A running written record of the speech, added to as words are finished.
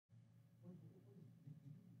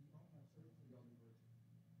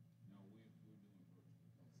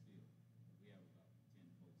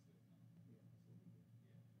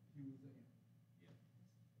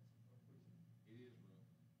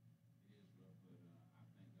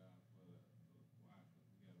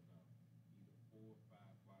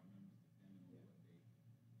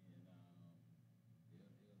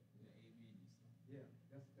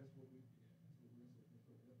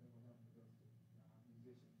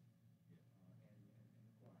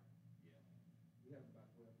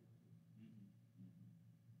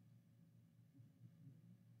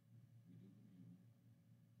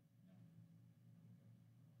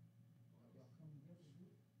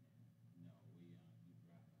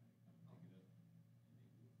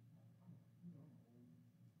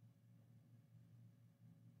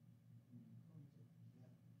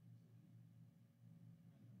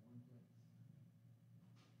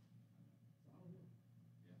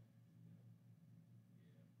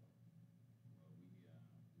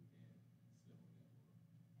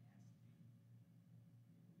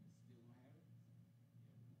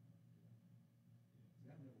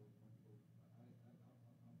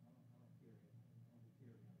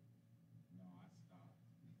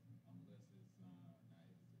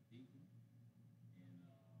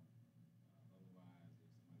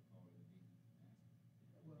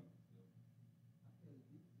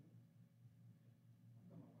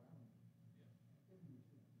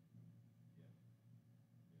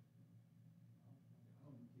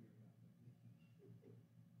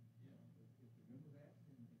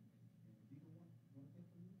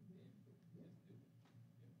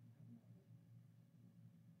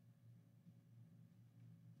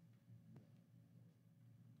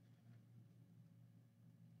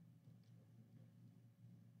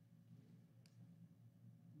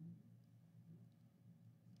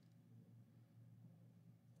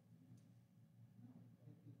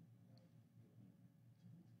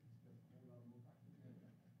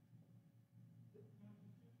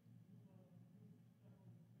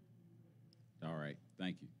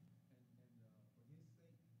Thank you.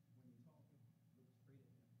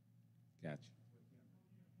 Gotcha.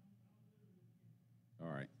 All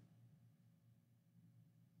right.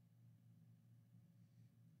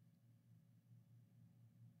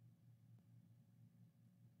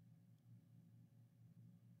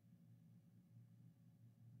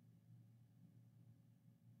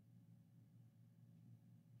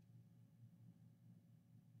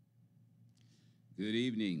 Good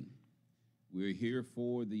evening. We're here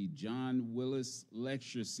for the John Willis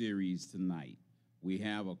lecture series tonight. We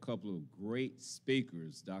have a couple of great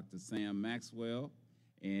speakers, Dr. Sam Maxwell,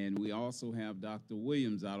 and we also have Dr.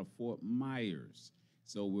 Williams out of Fort Myers.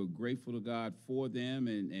 So we're grateful to God for them,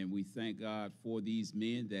 and we thank God for these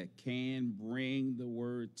men that can bring the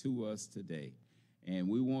word to us today. And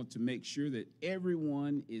we want to make sure that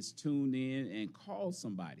everyone is tuned in, and call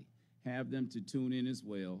somebody. Have them to tune in as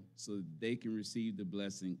well so that they can receive the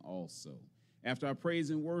blessing also. After our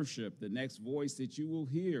praise and worship, the next voice that you will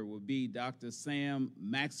hear will be Dr. Sam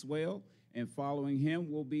Maxwell, and following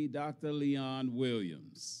him will be Dr. Leon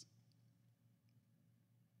Williams.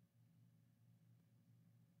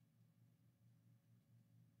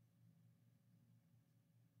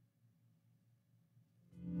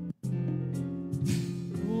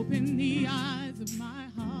 Open the eyes of my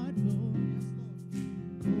heart, Lord.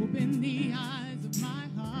 Open the eyes of my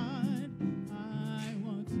heart. I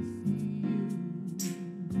want to see you.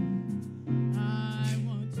 I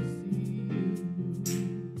want to see you.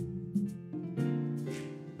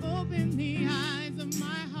 Open the eyes of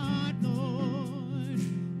my heart, Lord.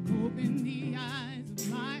 Open the eyes of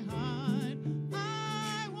my heart.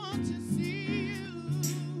 I want to see you.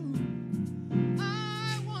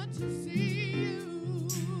 I want to see you.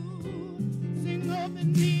 Sing,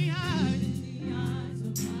 open the eyes.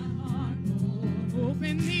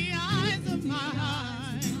 Open the eyes of my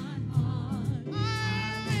heart.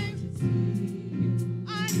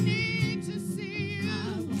 I need to see you.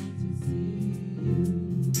 I want to see you.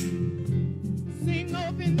 Sing,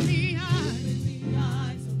 open the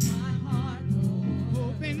eyes of my heart.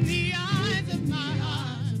 Open the eyes of my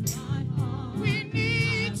heart. We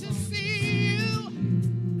need to see you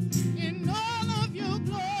in all of your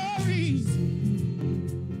glory.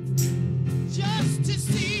 Just to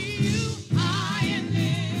see you.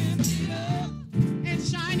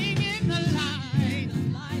 Shining in the light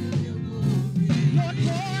of your glory. Lord,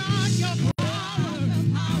 pour out your power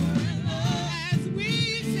and love as we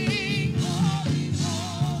sing, holy,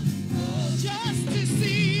 holy, holy. Just to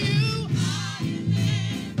see you high and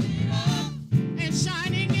lifted up and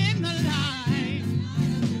shining in the light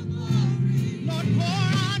of your glory. Lord, pour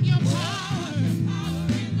out your power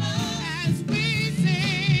and love as we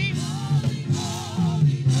sing, holy,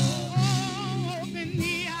 holy, holy. Oh, open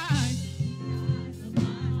the eyes.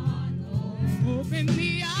 Open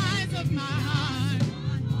the eyes of my heart.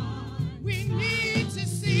 We need to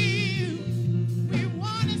see you. We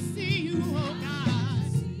want to see you, oh God.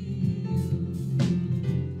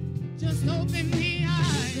 Just open the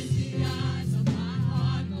eyes of my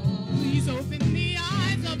heart, Lord. Please open the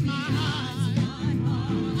eyes of my heart.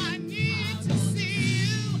 I need to see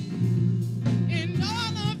you in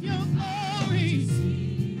all of your glory.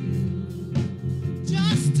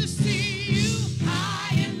 Just to see you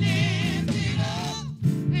high and lifted up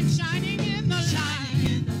and shining in the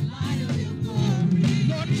light of your glory.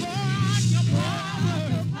 Lord, pour out your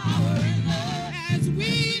power and love as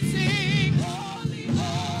we sing, holy,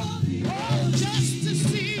 holy, holy. Just to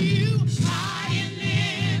see you high and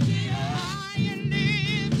lifted up, high and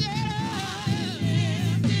lifted up, high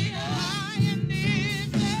and lifted up, high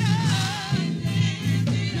and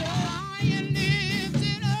lifted up, high and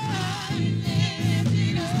lifted up, high and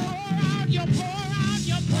lifted up. Pour out your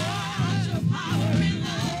power and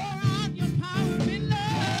love. Pour out your power and love.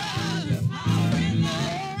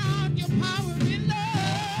 Pour out your power and love.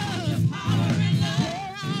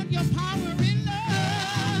 Pour out your power and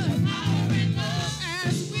love.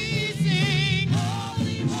 As we sing,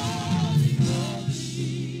 holy, holy, holy.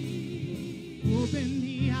 Open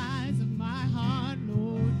the eyes of my heart,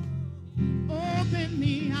 Lord. Open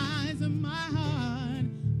the eyes of my heart.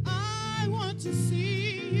 I want to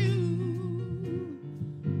see you.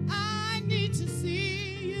 I need to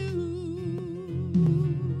see you.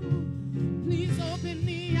 Please open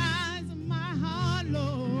the eyes of my heart,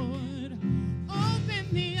 Lord. Open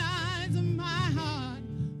the eyes of my heart.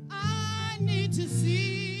 I need to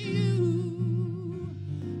see you.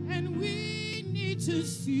 And we need to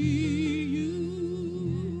see you.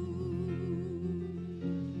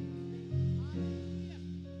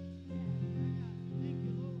 Thank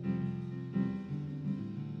you, Lord.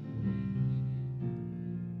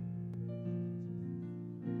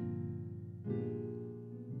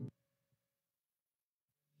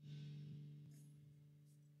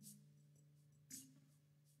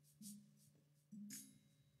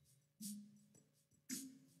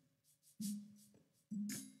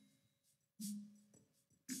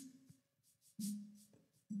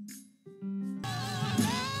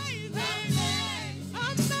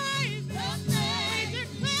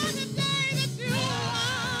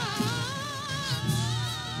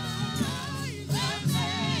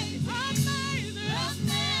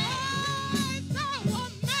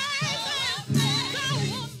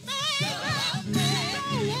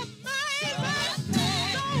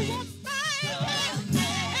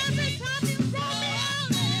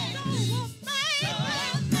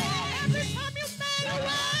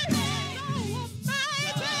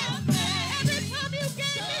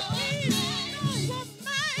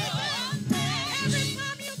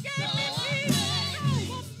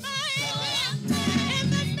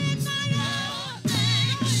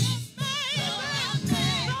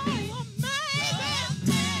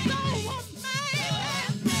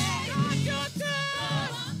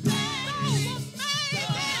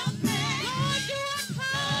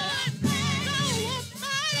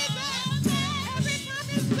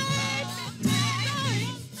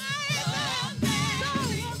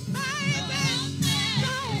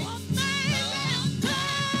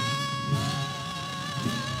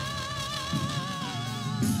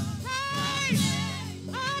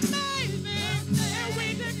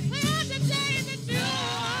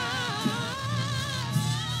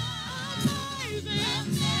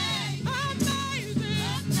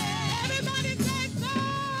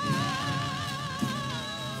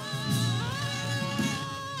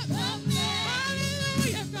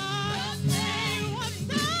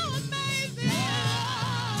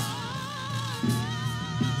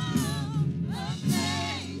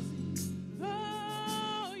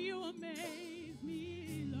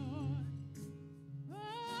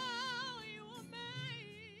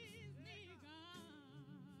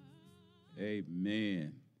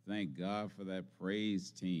 Amen. Thank God for that praise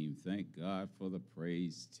team. Thank God for the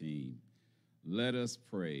praise team. Let us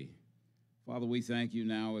pray. Father, we thank you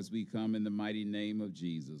now as we come in the mighty name of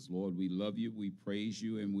Jesus. Lord, we love you, we praise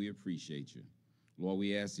you, and we appreciate you. Lord,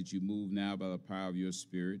 we ask that you move now by the power of your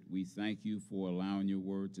Spirit. We thank you for allowing your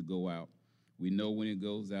word to go out. We know when it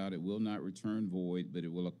goes out, it will not return void, but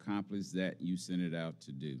it will accomplish that you sent it out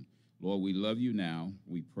to do. Lord, we love you now,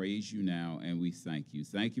 we praise you now, and we thank you.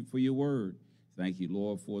 Thank you for your word. Thank you,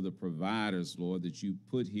 Lord, for the providers, Lord, that you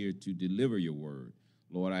put here to deliver your word.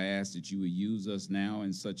 Lord, I ask that you would use us now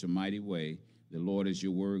in such a mighty way that, Lord, as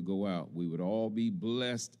your word go out, we would all be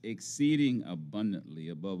blessed exceeding abundantly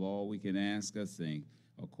above all we can ask or think,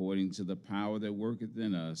 according to the power that worketh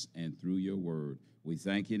in us and through your word. We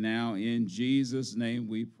thank you now. In Jesus' name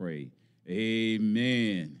we pray.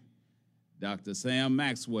 Amen. Dr. Sam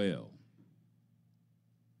Maxwell.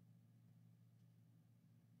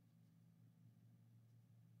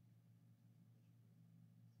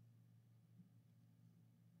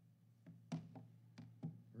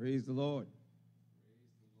 Praise the Lord.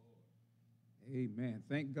 Amen.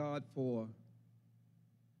 Thank God for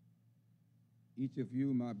each of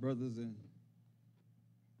you, my brothers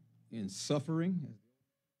in suffering.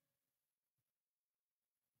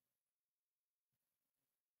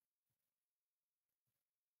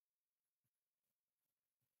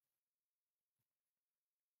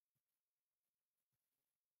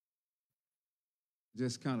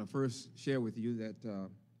 Just kind of first share with you that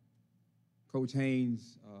Coach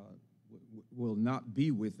Haynes will not be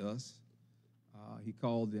with us. He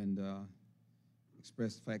called and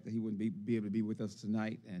expressed the fact that he wouldn't be able to be with us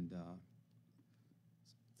tonight, and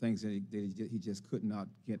things that he just could not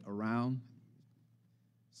get around.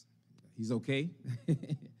 He's okay,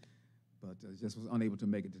 but just was unable to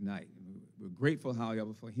make it tonight. And we're grateful,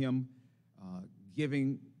 however, for him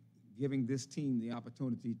giving this team the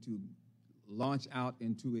opportunity to launch out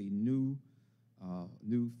into a new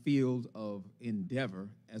field of endeavor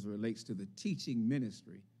as it relates to the teaching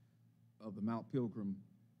ministry of the Mount Pilgrim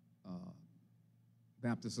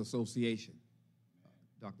Baptist Association.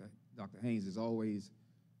 Dr. Haynes is always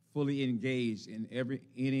fully engaged in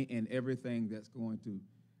any and everything that's going to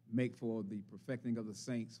make for the perfecting of the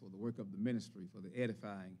saints, for the work of the ministry, for the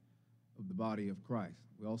edifying of the body of Christ.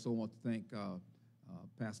 We also want to thank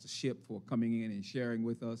Pastor Ship for coming in and sharing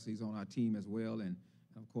with us. He's on our team as well, and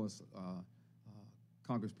of course,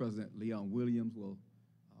 Congress President Leon Williams will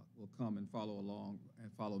come and follow along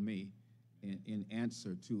and follow me in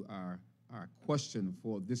answer to our question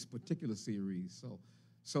for this particular series.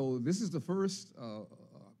 So this is the first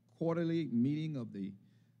quarterly meeting of the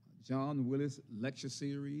John Willis Lecture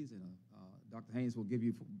Series, and Dr. Haynes will give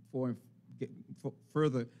you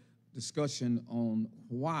further discussion on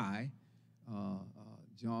why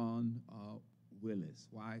John Willis,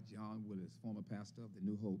 former pastor of the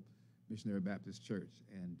New Hope Missionary Baptist Church,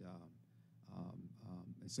 and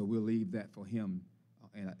so we'll leave that for him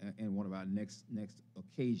and one of our next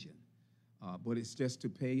occasion. But it's just to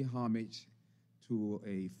pay homage to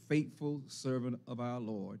a faithful servant of our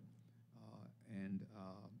Lord, and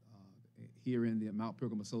here in the Mount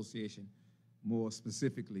Pilgrim Association, more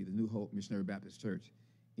specifically the New Hope Missionary Baptist Church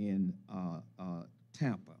in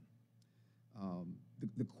Tampa.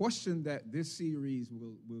 The question that this series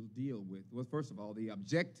will deal with, well, first of all, the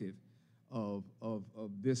objective of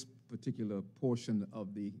this particular portion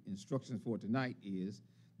of the instructions for tonight is,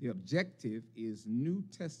 the objective is New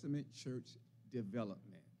Testament church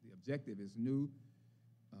development. The objective is New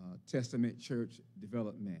Testament church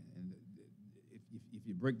development. And if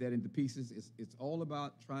you break that into pieces, it's all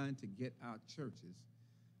about trying to get our churches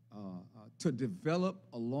to develop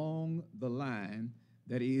along the line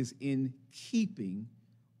that is in keeping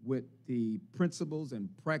with the principles and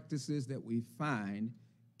practices that we find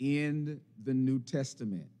in the New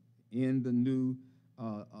Testament,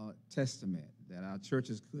 that our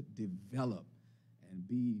churches could develop and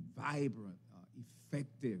be vibrant,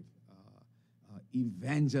 effective,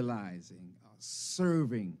 evangelizing,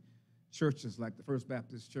 serving churches like the First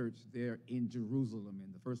Baptist Church there in Jerusalem,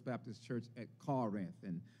 and the First Baptist Church at Corinth,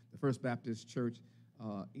 and the First Baptist Church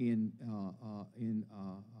in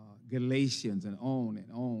Galatians, and on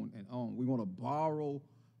and on and on. We want to borrow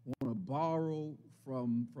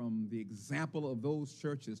from the example of those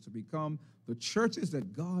churches to become the churches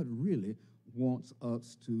that God really wants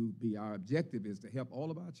us to be. Our objective is to help all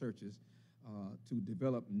of our churches to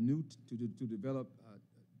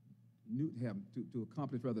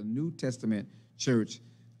accomplish New Testament church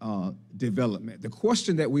development. The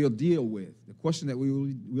question that we'll deal with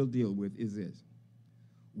is this: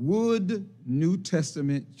 would New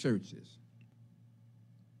Testament churches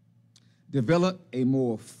develop a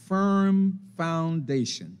more firm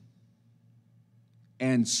foundation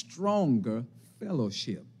and stronger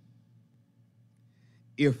fellowship.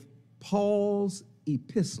 If Paul's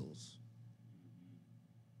epistles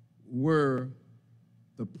were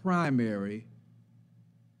the primary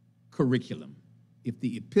curriculum, if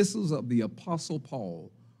the epistles of the Apostle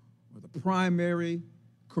Paul were the primary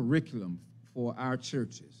curriculum for our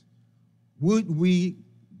churches, would we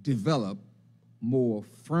develop a more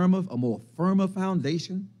firmer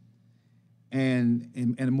foundation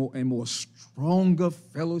and more stronger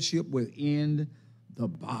fellowship within the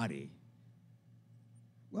body?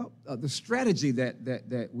 Well, the strategy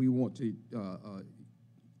that we want to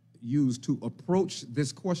use to approach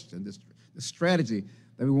this question, the strategy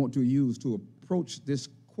that we want to use to approach this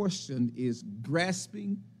question is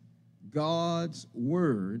grasping God's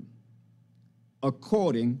word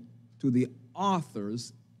according to the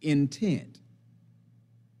author's intent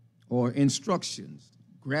or instructions.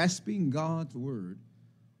 Grasping God's word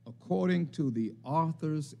according to the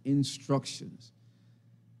author's instructions.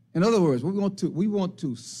 In other words, we want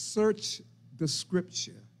to search the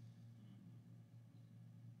scripture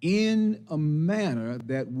in a manner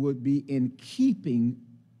that would be in keeping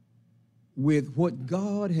with what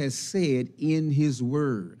God has said in his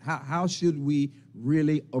word. How should we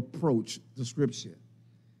really approach the scripture?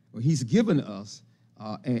 Well, he's given us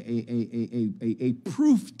a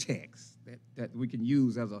proof text that we can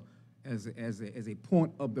use as a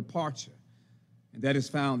point of departure. And that is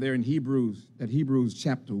found there in Hebrews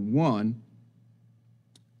chapter 1,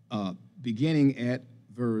 beginning at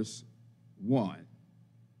verse 1.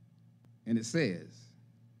 And it says,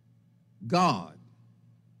 God,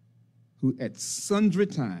 who at sundry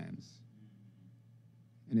times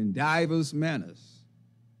and in divers manners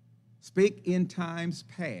spake in times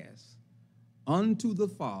past unto the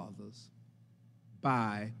fathers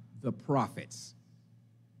by the prophets,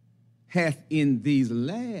 hath in these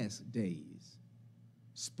last days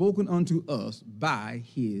spoken unto us by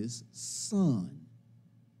his Son,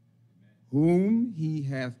 whom he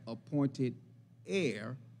hath appointed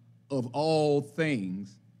heir of all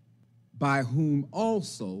things, by whom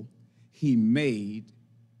also he made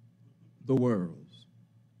the worlds.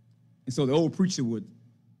 And so the old preacher would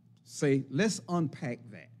say, let's unpack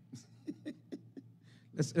that.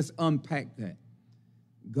 let's unpack that.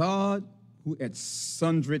 God, who at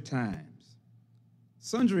sundry times.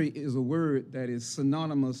 Sundry is a word that is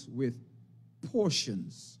synonymous with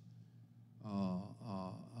portions,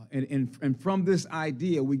 and from this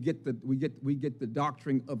idea we get the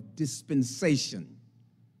doctrine of dispensation.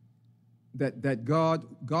 That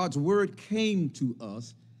God's word came to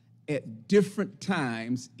us at different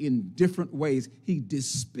times in different ways. He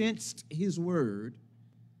dispensed his word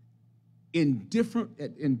in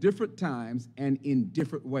different times and in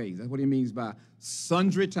different ways. That's what he means by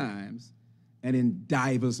sundry times and in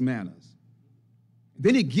divers manners.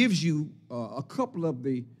 Then it gives you a couple of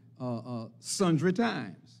the sundry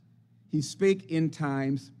times. He spake in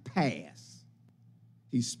times past.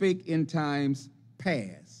 He spake in times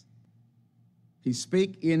past. He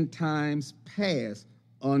spake in times past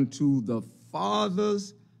unto the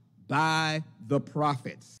fathers by the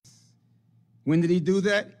prophets. When did he do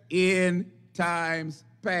that? In times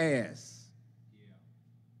past. Yeah.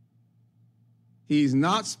 He's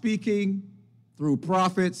not speaking through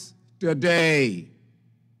prophets today.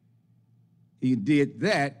 He did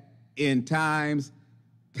that in times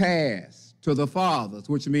past to the fathers,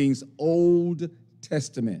 which means Old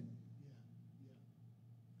Testament.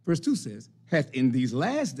 Verse 2 says, hath in these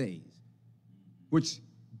last days, which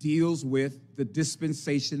deals with the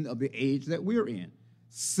dispensation of the age that we're in,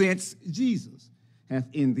 since Jesus, hath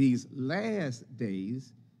in these last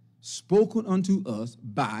days spoken unto us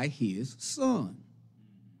by his Son,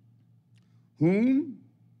 whom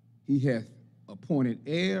he hath appointed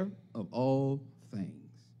heir of all things.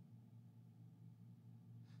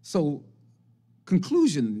 So,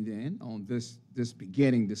 conclusion then on this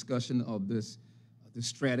beginning discussion of this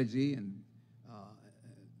strategy and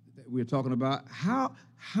that we're talking about,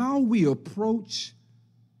 how we approach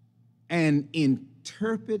and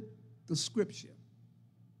interpret the scripture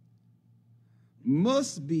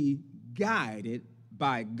must be guided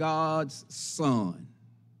by God's Son.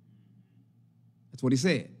 That's what he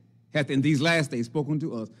said. Hath in these last days spoken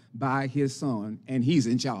to us by his Son, and he's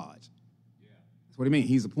in charge. Yeah. That's what he means.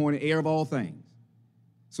 He's appointed heir of all things.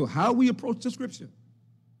 So how we approach the scripture,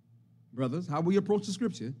 brothers, how we approach the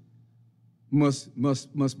scripture must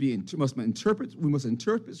interpret. We must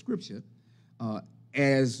interpret scripture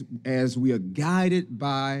as we are guided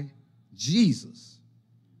by Jesus.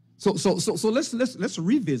 So let's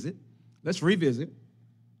revisit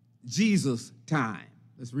Jesus' time.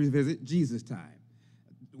 Let's revisit Jesus' time.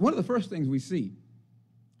 One of the first things we see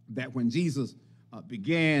that when Jesus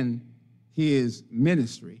began his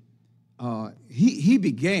ministry, he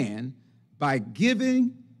began by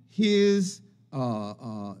giving his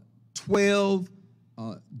 12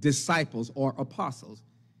 disciples or apostles,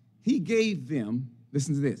 he gave them,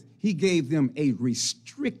 listen to this, he gave them a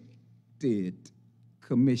restricted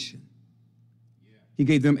commission. He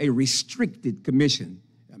gave them a restricted commission.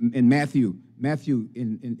 In Matthew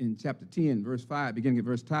in chapter 10, verse 5, beginning at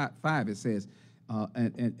verse 5, it says,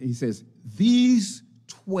 and he says, these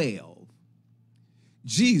 12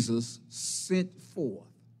 Jesus sent forth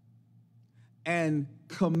and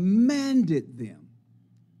commanded them,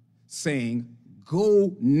 saying,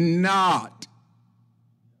 go not,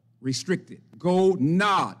 restricted, go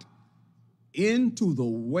not into the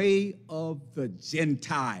way of the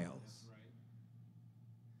Gentiles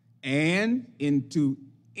and into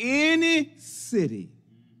any city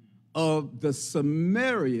of the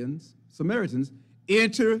Samaritans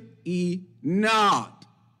enter ye not.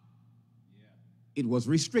 It was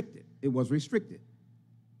restricted. It was restricted.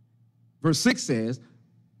 Verse 6 says,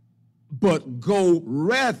 but go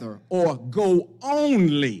rather, or go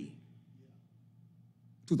only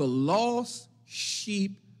to the lost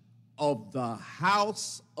sheep of the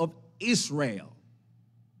house of Israel.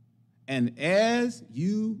 And as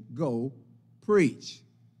you go, preach,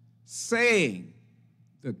 saying,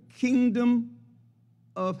 the kingdom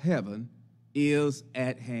of heaven is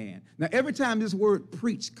at hand. Now, every time this word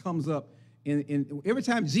preach comes up, every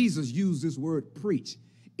time Jesus used this word preach,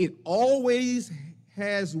 it always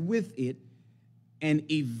has with it an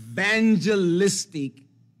evangelistic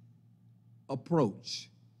approach.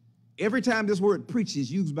 Every time this word preach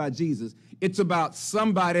is used by Jesus, it's about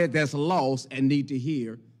somebody that's lost and need to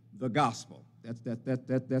hear the gospel.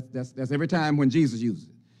 That's every time when Jesus uses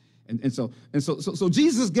it. So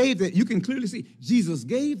Jesus gave that, you can clearly see, Jesus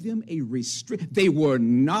gave them a restrict. They were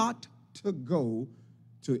not to go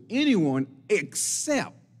to anyone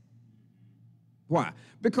except, why?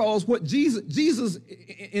 Because what Jesus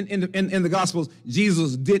in the Gospels,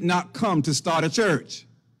 Jesus did not come to start a church.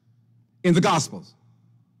 In the Gospels.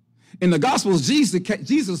 In the Gospels,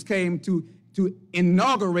 Jesus came to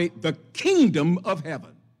inaugurate the kingdom of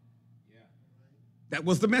heaven. That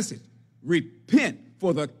was the message. Repent,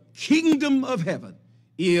 for the kingdom of heaven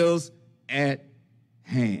is at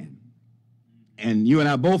hand. And you and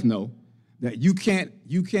I both know that you can't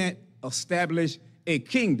establish a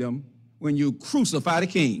kingdom when you crucify the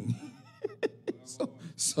king.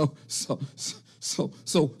 So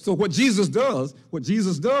what Jesus does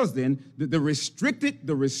then, the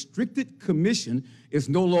restricted commission is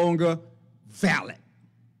no longer valid.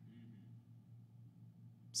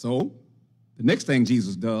 So the next thing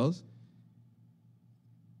Jesus does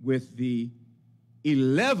with the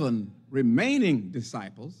 11 remaining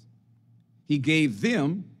disciples, he gave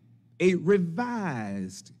them a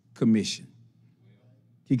revised commission.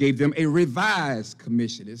 He gave them a revised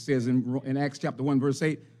commission. It says in Acts chapter 1, verse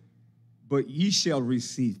 8, but ye shall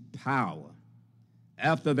receive power.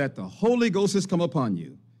 After that, the Holy Ghost has come upon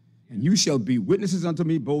you, and you shall be witnesses unto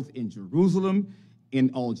me both in Jerusalem, in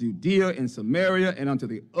all Judea, in Samaria, and unto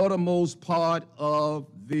the uttermost part of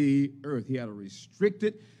the earth. He had a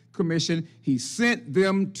restricted commission. He sent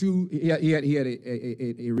them to, he had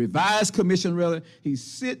a revised commission, rather. He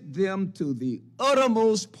sent them to the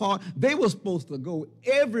uttermost part. They were supposed to go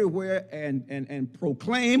everywhere and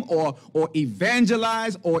proclaim or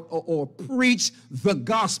evangelize or preach the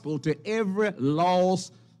gospel to every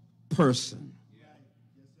lost person.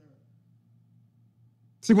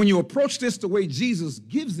 See, when you approach this the way Jesus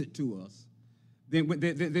gives it to us,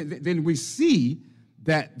 then we see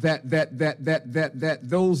that the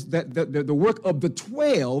work of the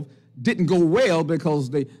 12 didn't go well,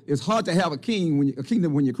 because it's hard to have a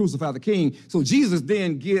kingdom when you crucify the king. So Jesus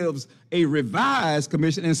then gives a revised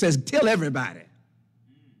commission and says, tell everybody.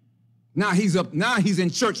 Now he's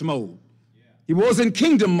in church mode. He was in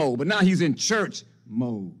kingdom mode, but now he's in church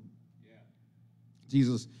mode.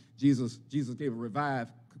 Jesus gave a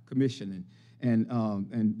revived commission,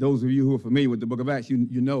 and those of you who are familiar with the book of Acts,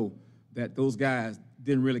 you know that those guys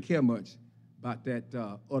didn't really care much about that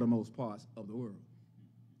uttermost parts of the world.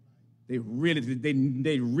 They really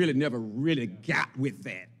never really got with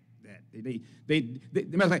that.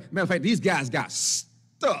 Matter of fact, these guys got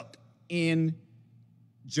stuck in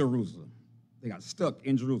Jerusalem. They got stuck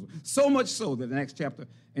in Jerusalem. So much so that in Acts chapter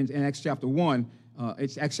 1,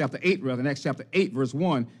 it's Acts chapter 8, rather, in Acts chapter 8, verse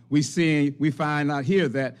 1, we find out here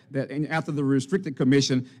that after the restricted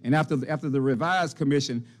commission and after the revised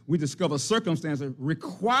commission, we discover circumstances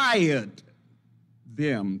required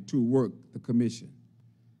them to work the commission.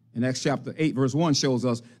 In Acts chapter 8, verse 1 shows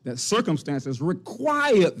us that circumstances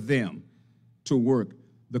required them to work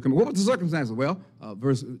the commission. What was the circumstances? Well,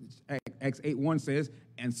 Acts 8:1 says,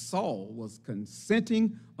 and Saul was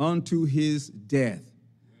consenting unto his death.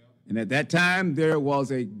 And at that time, there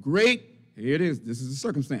was a great, here it is, this is the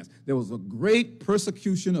circumstance. There was a great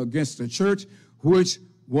persecution against the church, which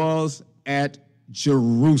was at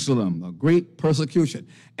Jerusalem, a great persecution.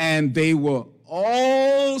 And they were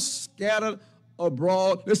all scattered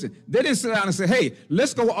abroad. Listen, they didn't sit down and say, hey,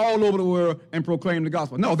 let's go all over the world and proclaim the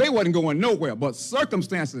gospel. No, they wasn't going nowhere, but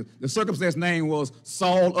circumstances, the circumstance name was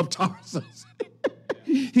Saul of Tarsus.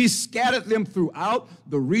 He scattered them throughout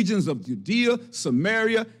the regions of Judea,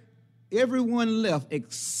 Samaria. Everyone left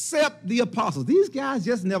except the apostles. These guys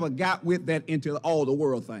just never got with that into all the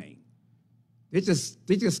world thing. They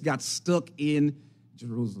just got stuck in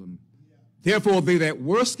Jerusalem. Therefore, they that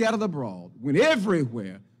were scattered abroad went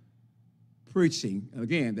everywhere preaching. And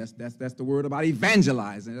again, that's the word about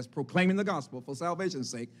evangelizing. That's proclaiming the gospel for salvation's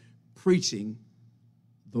sake, preaching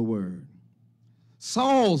the word.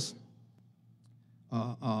 Saul's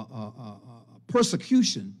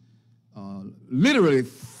persecution literally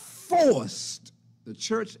forced the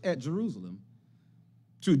church at Jerusalem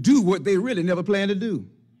to do what they really never planned to do.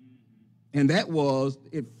 And that was,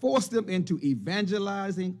 it forced them into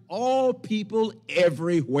evangelizing all people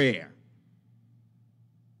everywhere.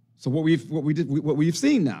 So what we've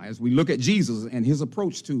seen now, as we look at Jesus and his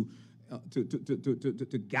approach to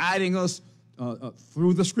guiding us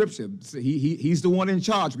through the Scripture, he's the one in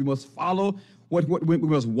charge. We must follow we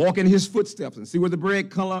must walk in his footsteps and see where the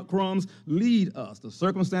breadcrumbs lead us. The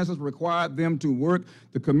circumstances required them to work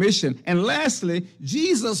the commission. And lastly,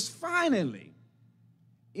 Jesus finally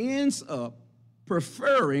ends up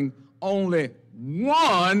preferring only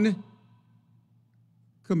one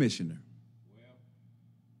commissioner.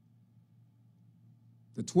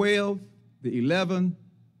 The 12, the 11,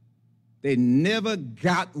 they never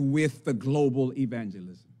got with the global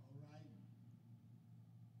evangelism.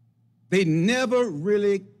 They never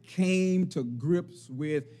really came to grips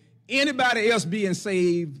with anybody else being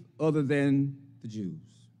saved other than the Jews.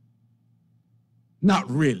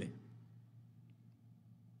 Not really.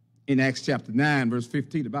 In Acts chapter 9, verse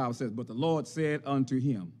 15, the Bible says, but the Lord said unto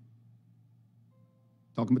him,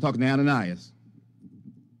 talking to Ananias,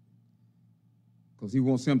 because he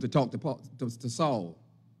wants him to talk to Saul.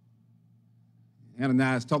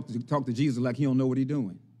 Ananias talked to Jesus like he don't know what he's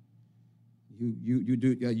doing.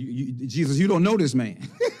 Jesus, you don't know this man.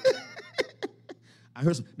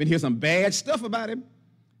 Been hear some bad stuff about him.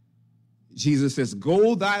 Jesus says,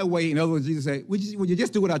 go thy way. In other words, Jesus said, would you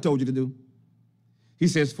just do what I told you to do? He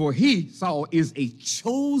says, for he, Saul, is a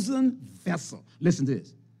chosen vessel. Listen to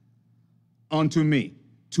this. Unto me,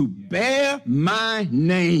 to bear my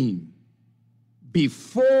name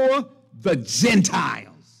before the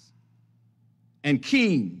Gentiles and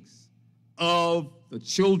kings of the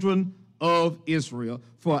children of Israel,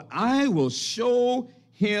 for I will show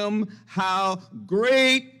him how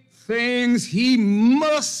great things he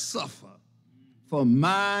must suffer for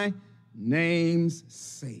my name's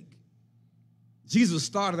sake. Jesus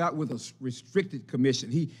started out with a restricted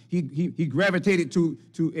commission. He gravitated to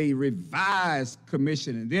a revised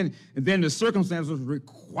commission, and then the circumstances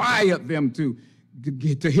required them to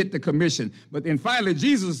hit the commission. But then finally,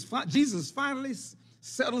 Jesus finally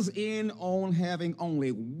settles in on having only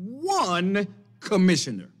one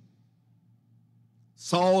commissioner.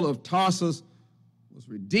 Saul of Tarsus was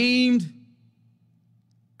redeemed,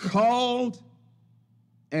 called,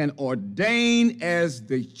 and ordained as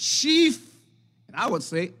the chief, and I would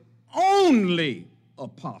say only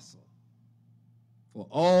apostle for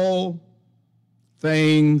all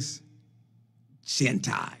things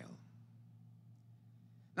Gentile.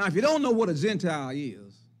 Now, if you don't know what a Gentile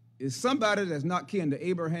is, it's somebody that's not kin to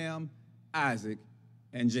Abraham, Isaac,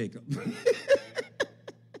 and Jacob.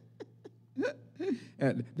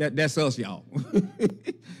 That's us, y'all.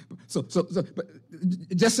 But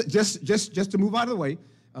just to move out of the way,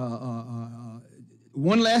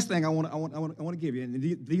 one last thing I want to give you, and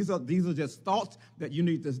these are just thoughts that you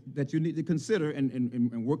need to consider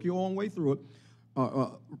and work your own way through it.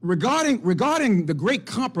 Regarding the great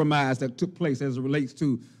compromise that took place as it relates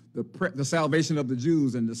to the salvation of the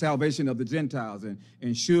Jews and the salvation of the Gentiles,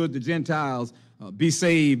 and should the Gentiles be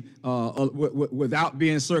saved without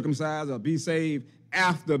being circumcised, or be saved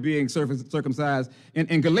after being circumcised.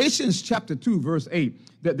 In Galatians chapter 2, verse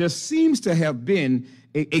 8, that there seems to have been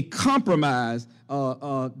a compromise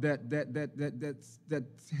that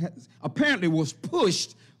apparently was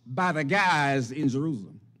pushed by the guys in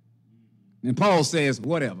Jerusalem. And Paul says,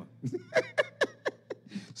 whatever.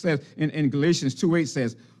 says in Galatians 2:8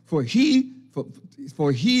 says, for he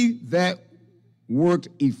that worked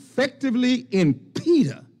effectively in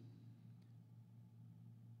Peter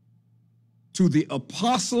to the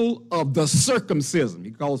apostle of the circumcision.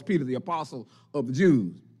 He calls Peter the apostle of the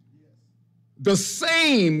Jews. The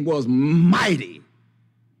same was mighty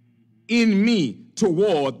in me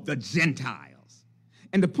toward the Gentiles.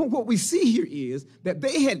 And the point, what we see here is that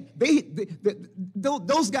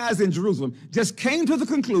those guys in Jerusalem just came to the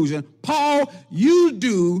conclusion, Paul, you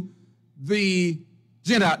do the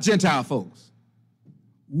Gentile folks.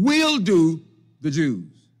 We'll do the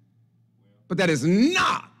Jews. But that is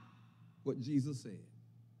not what Jesus said.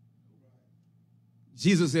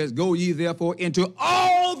 Jesus says, go ye therefore into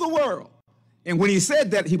all the world. And when he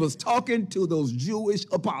said that, he was talking to those Jewish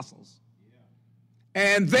apostles.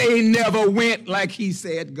 And they never went like he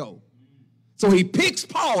said go. So he picks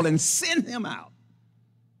Paul and sends him out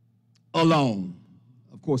alone.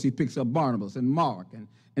 Of course, he picks up Barnabas and Mark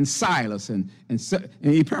and Silas and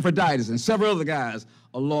Epaphroditus and several other guys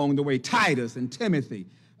along the way, Titus and Timothy.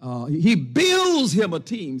 He builds him a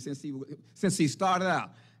team since he started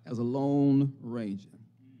out as a lone ranger.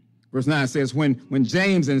 Verse 9 says, when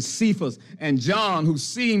James and Cephas and John, who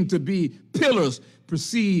seemed to be pillars,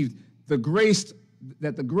 perceived the grace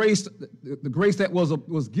that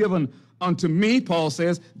was given unto me, Paul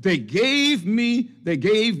says, they gave me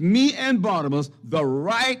and Barnabas the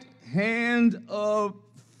right hand of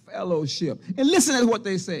fellowship. And listen to what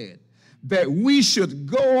they said, that we should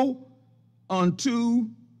go unto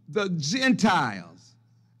the Gentiles,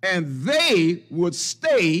 and they would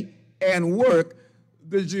stay and work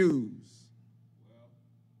the Jews.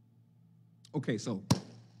 Okay, so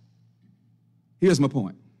here's my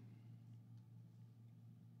point.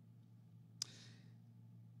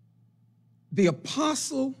 The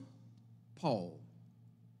apostle Paul,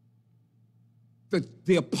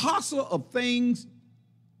 the apostle of things,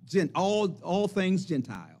 all things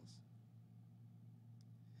Gentiles,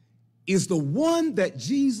 is the one that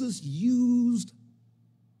Jesus used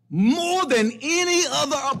more than any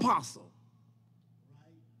other apostle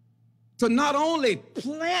to not only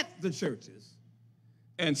plant the churches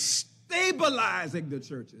and stabilize their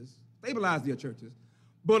churches,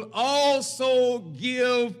 but also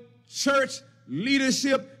give church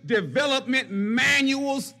leadership development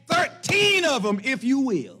manuals, 13 of them, if you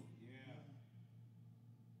will,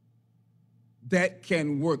 that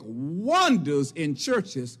can work wonders in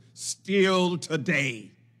churches still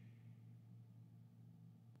today.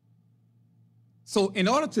 So in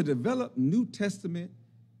order to develop New Testament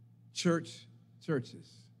churches,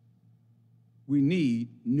 we need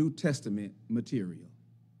New Testament material.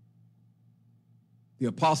 The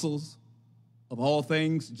apostles of all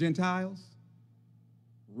things Gentiles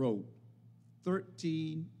wrote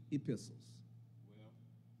 13 epistles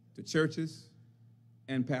to churches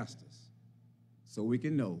and pastors so we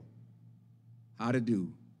can know how to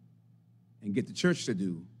do and get the church to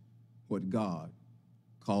do what God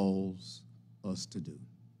calls us to do.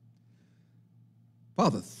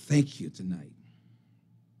 Father, thank you tonight.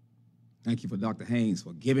 Thank you for Dr. Haynes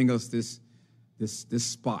for giving us this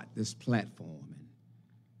spot, this platform.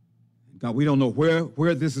 And God, we don't know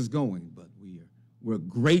where this is going, but we're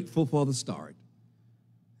grateful for the start.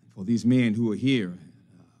 And for these men who are here,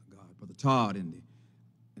 God, Brother Todd and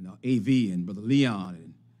AV and Brother Leon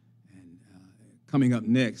and coming up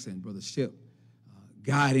next, and Brother Ship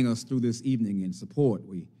guiding us through this evening in support.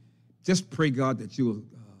 We just pray, God, that you will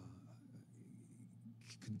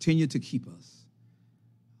continue to keep us,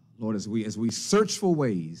 Lord, as we search for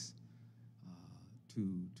ways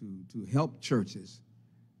to help churches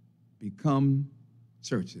become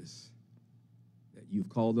churches that you've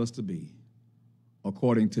called us to be,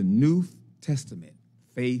 according to New Testament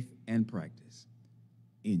faith and practice.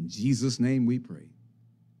 In Jesus' name we pray.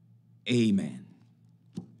 Amen.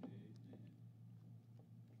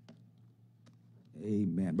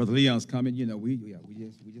 Amen. Brother Leon's coming. You know, we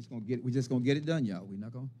just gonna get it done, y'all. We're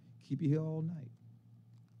not gonna keep you here all night.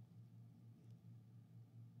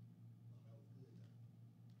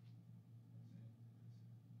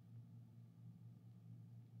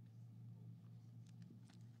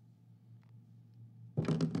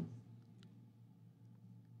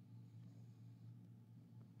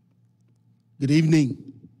 Good evening.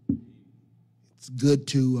 It's good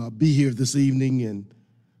to be here this evening, and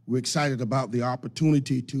we're excited about the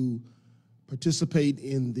opportunity to participate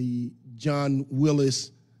in the John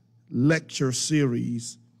Willis lecture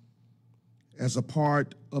series as a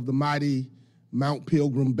part of the mighty Mount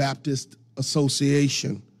Pilgrim Baptist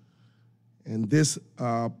Association. And this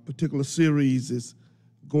particular series is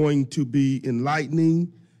going to be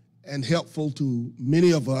enlightening and helpful to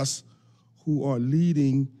many of us who are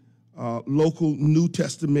leading local New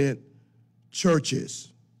Testament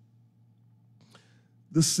churches.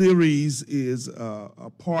 The series is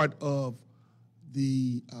a part of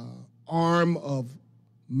the arm of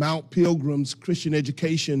Mount Pilgrim's Christian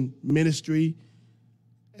Education Ministry,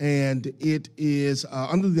 and it is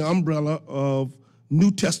under the umbrella of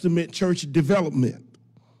New Testament Church Development.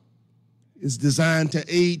 It's designed to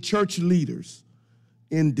aid church leaders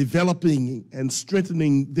in developing and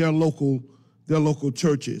strengthening their local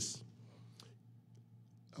churches.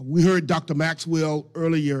 We heard Dr. Maxwell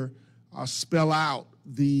earlier spell out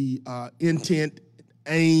the intent,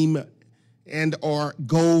 aim, and or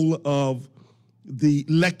goal of the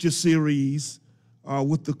lecture series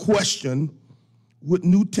with the question, would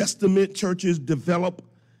New Testament churches develop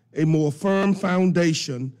a more firm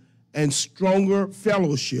foundation and stronger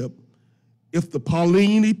fellowship if the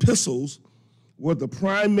Pauline epistles were the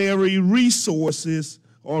primary resources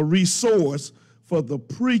or resource for the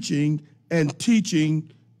preaching and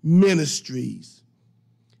teaching ministries?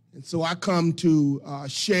 And so I come to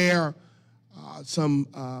share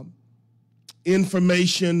some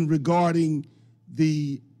information regarding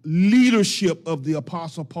the leadership of the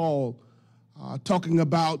Apostle Paul, talking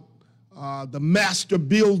about the master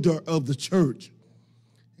builder of the church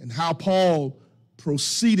and how Paul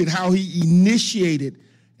proceeded, how he initiated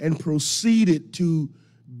and proceeded to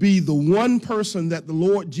be the one person that the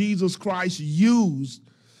Lord Jesus Christ used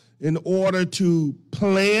in order to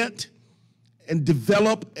plant and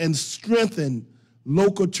develop and strengthen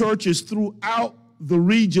local churches throughout the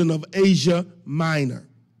region of Asia Minor.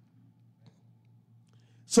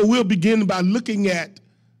 So we'll begin by looking at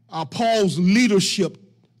Paul's leadership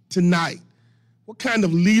tonight. What kind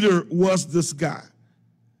of leader was this guy?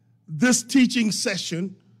 This teaching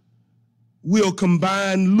session will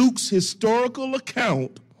combine Luke's historical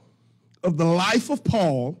account of the life of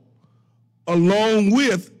Paul along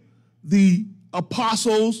with the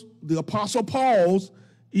Apostle Paul's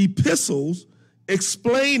epistles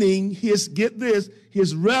explaining his, get this,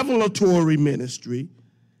 his revelatory ministry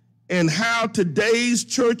and how today's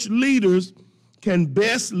church leaders can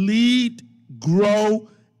best lead, grow,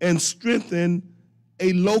 and strengthen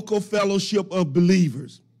a local fellowship of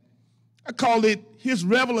believers. I call it his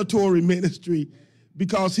revelatory ministry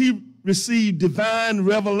because he received divine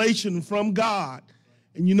revelation from God.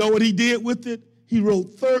 And you know what he did with it? He wrote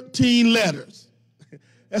 13 letters.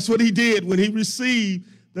 That's what he did when he received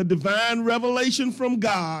the divine revelation from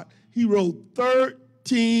God. He wrote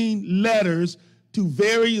 13 letters to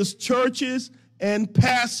various churches and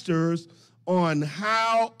pastors on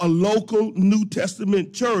how a local New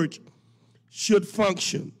Testament church should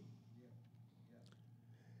function.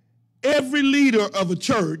 Every leader of a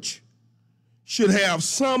church should have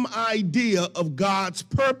some idea of God's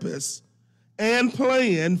purpose and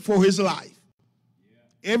plan for his life.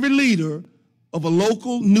 Every leader of a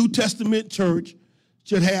local New Testament church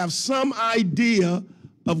should have some idea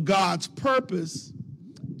of God's purpose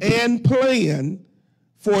and plan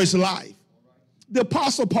for his life. The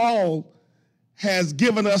Apostle Paul has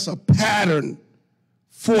given us a pattern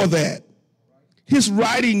for that. His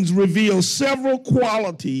writings reveal several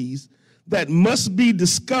qualities that must be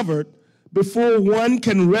discovered before one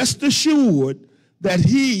can rest assured that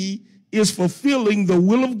he is fulfilling the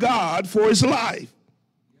will of God for his life.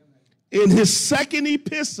 In his second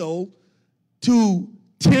epistle to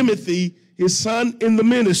Timothy, his son in the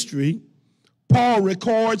ministry, Paul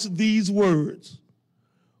records these words,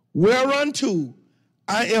 "Whereunto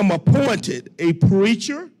I am appointed a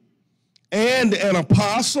preacher and an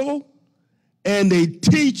apostle and a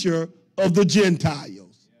teacher of the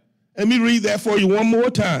Gentiles." Let me read that for you one more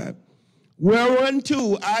time.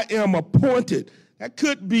 Whereunto I am appointed. That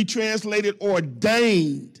could be translated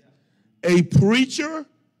ordained. A preacher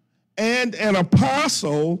and an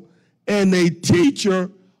apostle and a teacher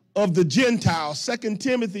of the Gentiles. 2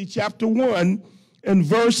 Timothy chapter 1 and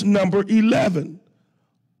verse number 11.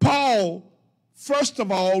 Paul, first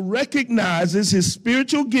of all, recognizes his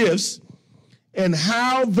spiritual gifts and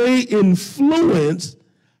how they influence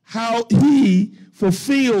how he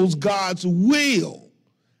fulfills God's will,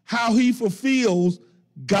 how he fulfills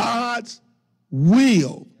God's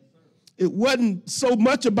will. It wasn't so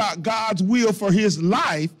much about God's will for his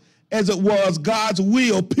life as it was God's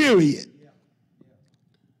will, period.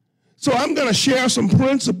 So I'm going to share some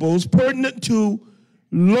principles pertinent to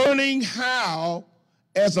learning how,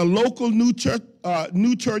 as a local New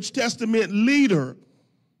Church Testament leader,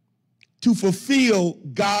 to fulfill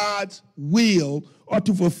God's will or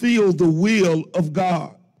to fulfill the will of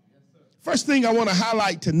God. First thing I want to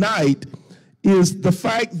highlight tonight is the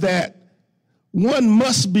fact that one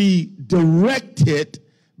must be directed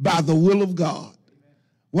by the will of God.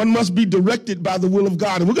 One must be directed by the will of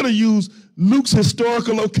God. And we're going to use Luke's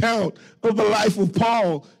historical account of the life of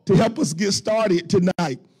Paul to help us get started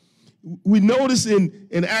tonight. We notice in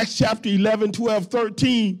Acts chapter 11, 12,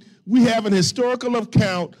 13, we have an historical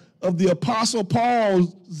account of the Apostle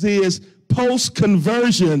Paul's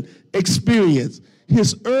post-conversion experience,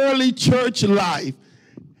 his early church life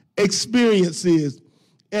experiences.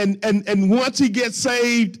 And once he gets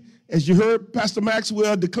saved, as you heard Pastor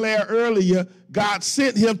Maxwell declare earlier, God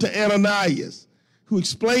sent him to Ananias, who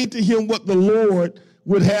explained to him what the Lord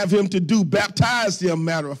would have him to do, baptized him,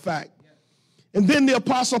 matter of fact. And then the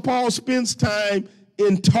Apostle Paul spends time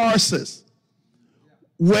in Tarsus.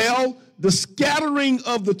 Well, the scattering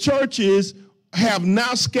of the churches have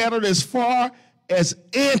now scattered as far as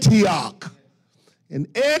Antioch. And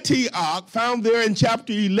Antioch, found there in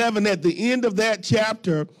chapter 11, at the end of that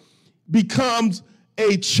chapter, becomes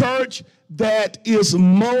a church that is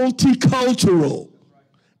multicultural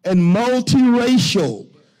and multiracial.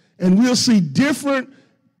 And we'll see different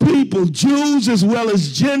people, Jews as well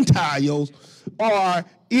as Gentiles, are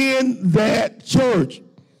in that church.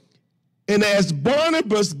 And as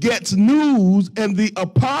Barnabas gets news and the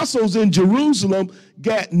apostles in Jerusalem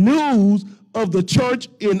get news of the church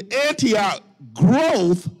in Antioch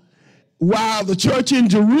growth, while the church in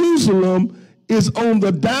Jerusalem is on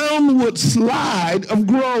the downward slide of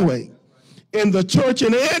growing. And the church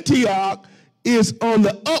in Antioch is on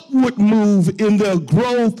the upward move in their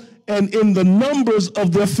growth and in the numbers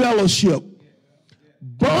of their fellowship.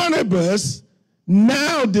 Barnabas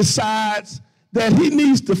now decides that he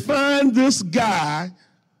needs to find this guy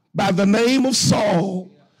by the name of Saul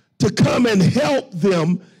to come and help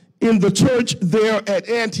them in the church there at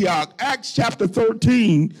Antioch. Acts chapter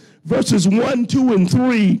 13, verses 1, 2, and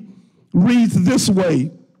 3 reads this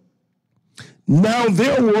way. Now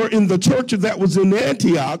there were in the church that was in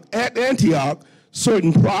Antioch, at Antioch,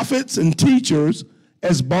 certain prophets and teachers,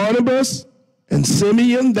 as Barnabas and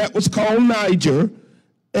Simeon, that was called Niger,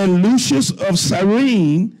 and Lucius of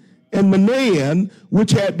Cyrene, and Manaen,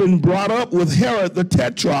 which had been brought up with Herod the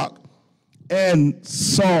Tetrarch, and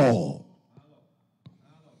Saul.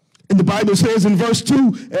 And the Bible says in verse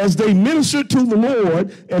 2, as they ministered to the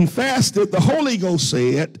Lord and fasted, the Holy Ghost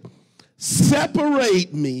said,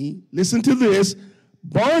 separate me, listen to this,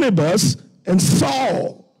 Barnabas and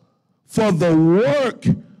Saul, for the work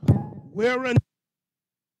wherein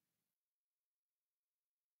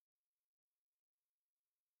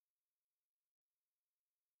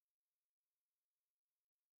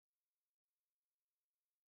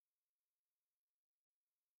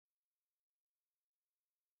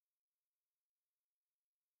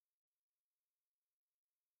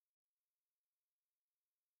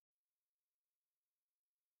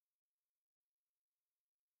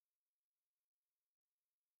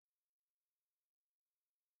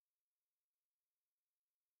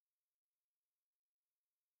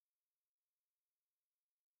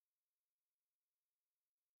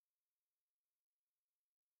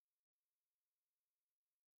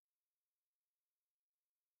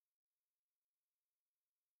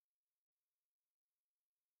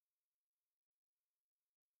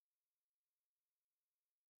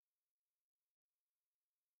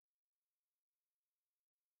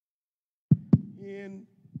in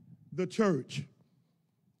the church.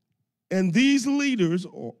 And these leaders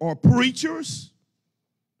are preachers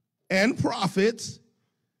and prophets.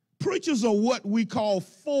 Preachers are what we call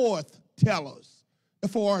forth tellers,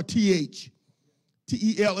 F-O-R-T-H,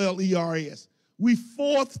 T-E-L-L-E-R-S. We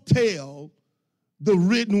forth tell the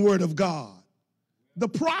written word of God. The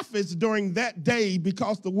prophets during that day,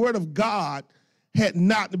 because the word of God had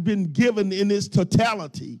not been given in its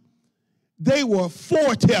totality, they were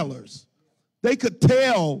foretellers. They could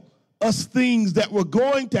tell us things that were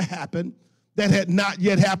going to happen that had not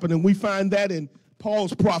yet happened. And we find that in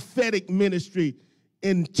Paul's prophetic ministry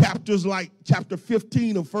in chapters like chapter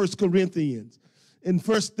 15 of 1 Corinthians, in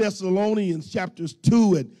 1 Thessalonians chapters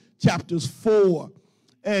 2 and chapters 4.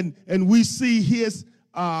 And we see his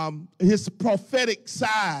prophetic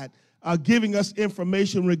side giving us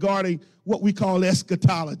information regarding what we call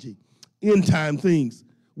eschatology, end time things.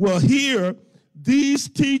 Well, here, these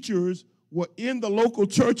teachers were in the local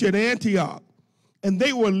church at Antioch, and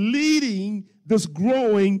they were leading this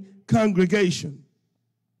growing congregation.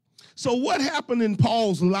 So what happened in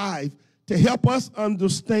Paul's life to help us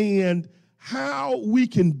understand how we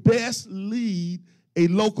can best lead a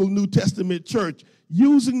local New Testament church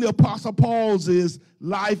using the Apostle Paul's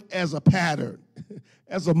life as a pattern,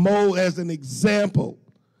 as a mold, as an example?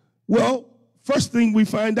 Well, first thing we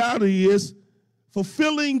find out is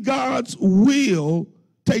fulfilling God's will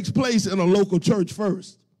takes place in a local church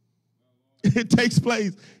first. It takes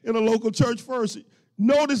place in a local church first.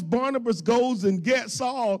 Notice Barnabas goes and gets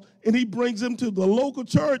Saul, and he brings him to the local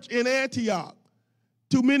church in Antioch.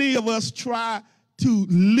 Too many of us try to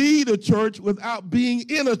lead a church without being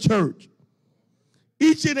in a church.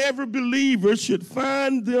 Each and every believer should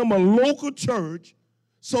find them a local church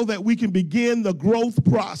so that we can begin the growth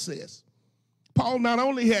process. Paul not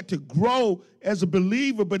only had to grow as a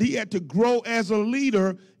believer, but he had to grow as a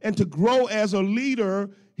leader. And to grow as a leader,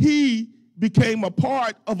 he became a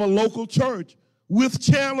part of a local church with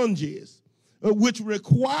challenges, which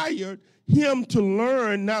required him to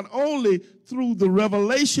learn not only through the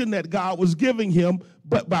revelation that God was giving him,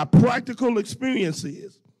 but by practical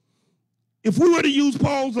experiences. If we were to use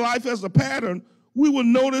Paul's life as a pattern, we will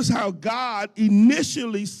notice how God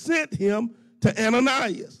initially sent him to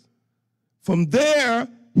Ananias. From there,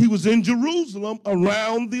 he was in Jerusalem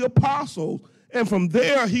around the apostles, and from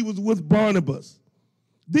there he was with Barnabas.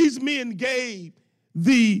 These men gave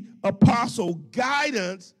the apostle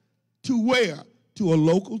guidance to where? To a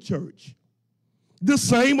local church. The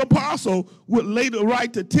same apostle would later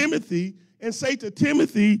write to Timothy and say to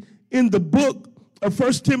Timothy in the book of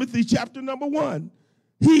 1 Timothy chapter number 1,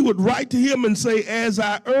 he would write to him and say, as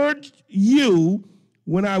I urged you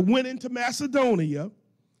when I went into Macedonia,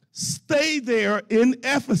 stay there in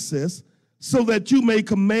Ephesus so that you may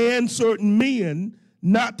command certain men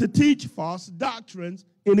not to teach false doctrines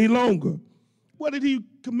any longer. What did he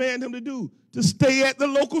command him to do? To stay at the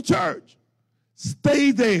local church.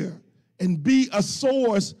 Stay there and be a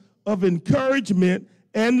source of encouragement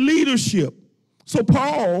and leadership. So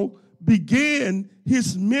Paul began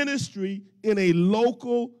his ministry in a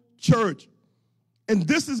local church. And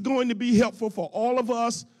this is going to be helpful for all of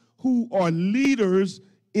us who are leaders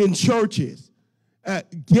in churches.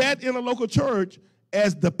 Get in a local church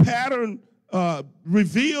as the pattern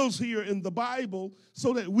reveals here in the Bible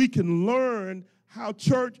so that we can learn how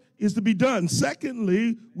church is to be done.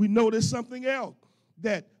 Secondly, we notice something else,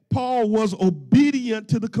 that Paul was obedient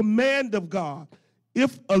to the command of God.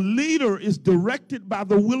 If a leader is directed by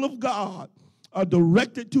the will of God, or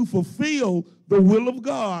directed to fulfill the will of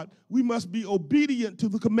God, we must be obedient to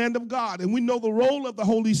the command of God. And we know the role of the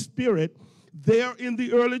Holy Spirit there in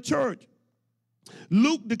the early church.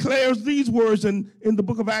 Luke declares these words in the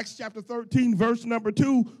book of Acts chapter 13, verse number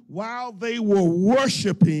 2, while they were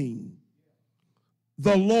worshiping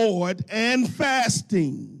the Lord and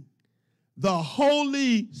fasting, the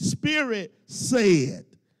Holy Spirit said,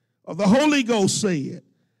 or the Holy Ghost said,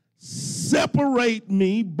 separate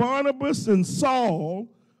me, Barnabas and Saul,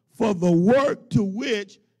 for the work to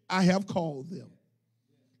which I have called them.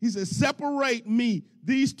 He said, separate me,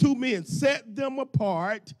 these two men, set them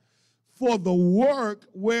apart for the work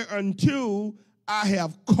whereunto I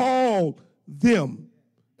have called them.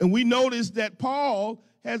 And we notice that Paul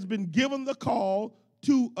has been given the call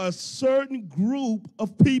to a certain group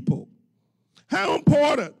of people. How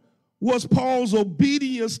important was Paul's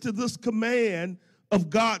obedience to this command of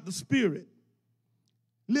God the Spirit?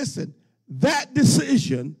 Listen, that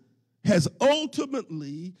decision has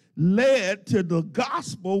ultimately led to the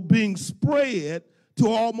gospel being spread to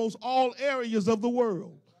almost all areas of the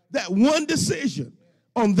world. That one decision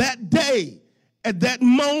on that day, at that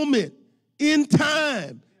moment, in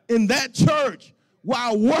time, in that church,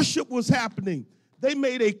 while worship was happening, they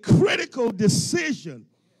made a critical decision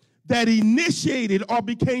that initiated or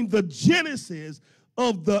became the genesis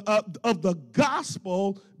of the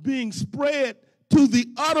gospel being spread to the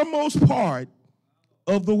uttermost part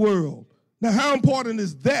of the world. Now, how important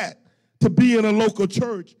is that to be in a local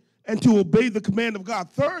church and to obey the command of God?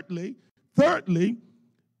 Thirdly,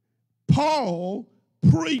 Paul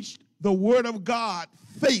preached the word of God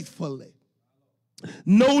faithfully.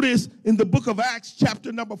 Notice in the book of Acts,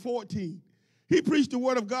 chapter number 14, he preached the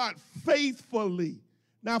word of God faithfully.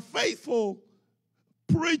 Now, faithful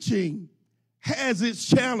preaching has its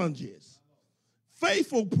challenges.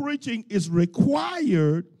 Faithful preaching is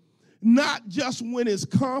required not just when it's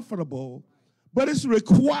comfortable, but it's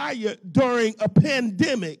required during a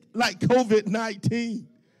pandemic like COVID-19.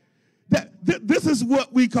 This is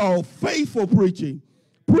what we call faithful preaching.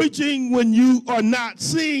 Preaching when you are not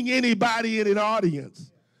seeing anybody in an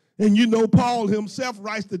audience. And you know Paul himself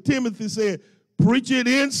writes to Timothy, said, preach it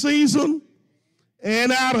in season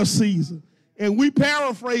and out of season. And we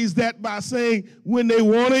paraphrase that by saying when they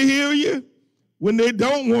want to hear you, when they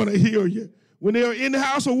don't want to hear you, when they're in the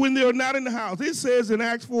house or when they're not in the house. It says in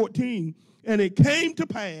Acts 14, and it came to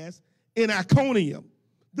pass in Iconium,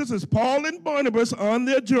 this is Paul and Barnabas on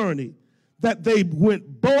their journey, that they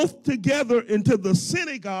went both together into the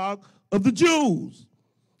synagogue of the Jews,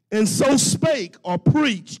 and so spake or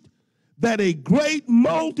preached that a great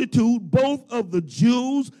multitude, both of the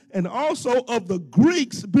Jews and also of the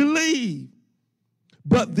Greeks, believed.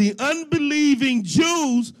 But the unbelieving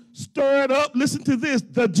Jews stirred up, listen to this,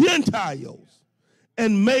 the Gentiles,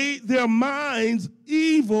 and made their minds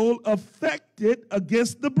evil, affected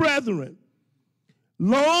against the brethren.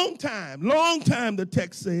 Long time, the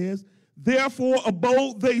text says, therefore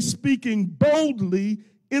abode they speaking boldly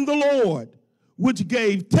in the Lord, which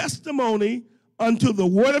gave testimony unto the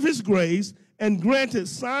word of his grace, and granted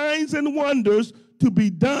signs and wonders to be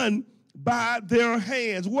done by their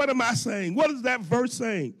hands. What am I saying? What is that verse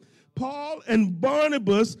saying? Paul and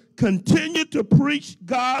Barnabas continued to preach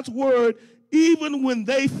God's word even when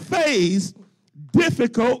they faced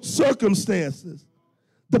difficult circumstances.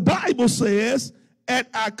 The Bible says at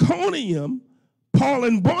Iconium, Paul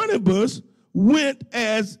and Barnabas went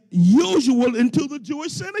as usual into the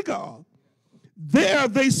Jewish synagogue. There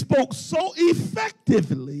they spoke so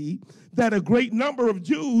effectively that a great number of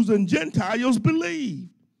Jews and Gentiles believed.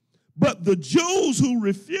 But the Jews who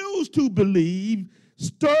refused to believe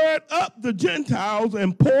stirred up the Gentiles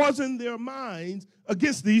and poisoned their minds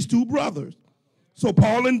against these two brothers. So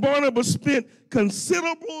Paul and Barnabas spent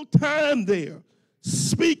considerable time there,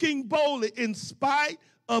 speaking boldly in spite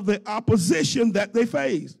of the opposition that they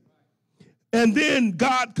faced. And then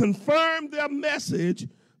God confirmed their message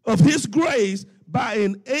of his grace by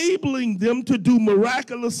enabling them to do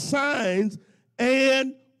miraculous signs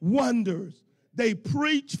and wonders. They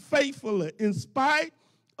preached faithfully in spite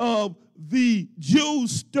of the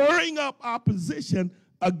Jews stirring up opposition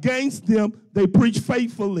against them. They preached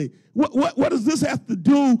faithfully. What does this have to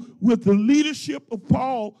do with the leadership of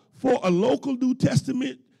Paul for a local New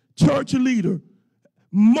Testament church leader?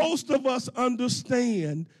 Most of us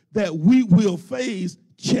understand that we will face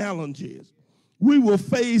challenges. We will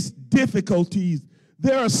face difficulties.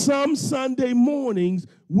 There are some Sunday mornings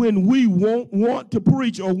when we won't want to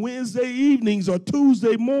preach, or Wednesday evenings, or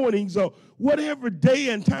Tuesday mornings, or whatever day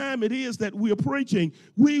and time it is that we're preaching.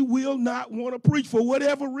 We will not want to preach for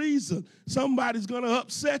whatever reason. Somebody's going to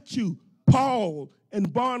upset you. Paul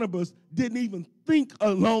and Barnabas didn't even think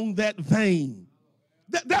along that vein.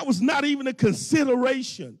 That was not even a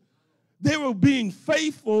consideration. They were being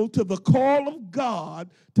faithful to the call of God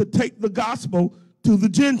to take the gospel to the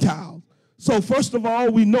Gentiles. So first of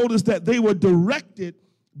all, we notice that they were directed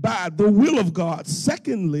by the will of God.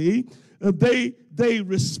 Secondly, they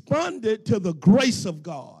responded to the grace of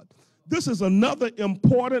God. This is another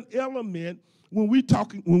important element when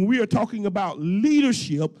we are talking about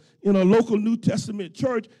leadership in a local New Testament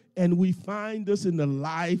church, and we find this in the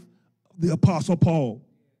life of the Apostle Paul.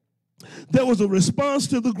 There was a response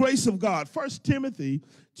to the grace of God. 1 Timothy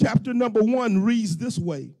chapter number 1 reads this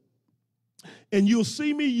way. And you'll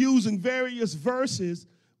see me using various verses,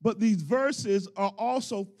 but these verses are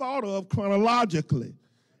also thought of chronologically.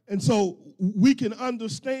 And so we can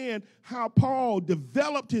understand how Paul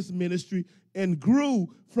developed his ministry and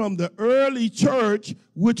grew from the early church,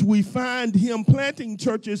 which we find him planting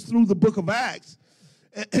churches through the book of Acts.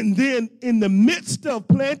 And then in the midst of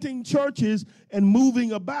planting churches and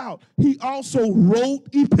moving about, he also wrote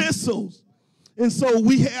epistles. And so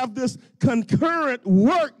we have this concurrent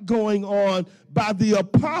work going on by the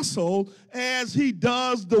apostle as he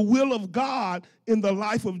does the will of God in the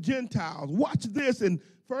life of Gentiles. Watch this in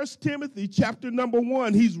 1 Timothy chapter number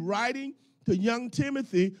 1. He's writing to young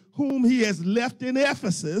Timothy, whom he has left in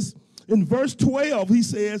Ephesus. In verse 12, he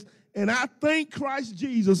says, "And I thank Christ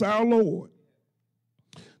Jesus our Lord."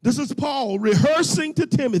 This is Paul rehearsing to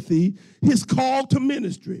Timothy his call to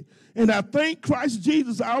ministry. "And I thank Christ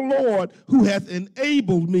Jesus our Lord, who hath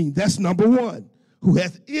enabled me." That's number one. Who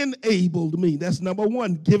hath enabled me. That's number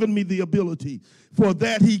one, given me the ability. "For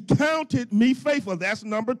that he counted me faithful." That's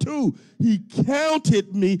number two. He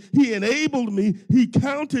counted me. He enabled me. He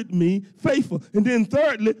counted me faithful. And then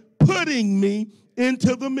thirdly, putting me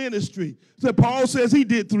into the ministry. So Paul says he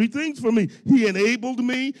did three things for me. He enabled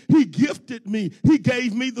me. He gifted me. He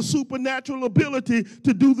gave me the supernatural ability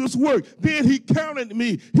to do this work. Then he counted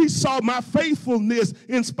me. He saw my faithfulness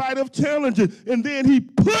in spite of challenges. And then he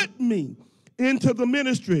put me into the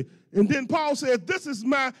ministry. And then Paul said, this is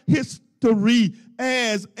my history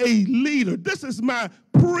as a leader. This is my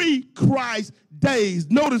pre-Christ days.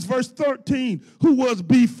 Notice verse 13, who was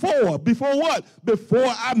before what? Before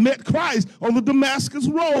I met Christ on the Damascus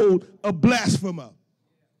road, a blasphemer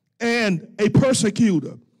and a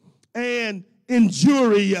persecutor and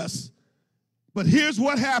injurious. But here's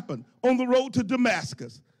what happened on the road to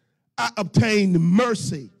Damascus. I obtained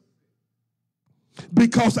mercy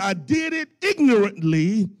because I did it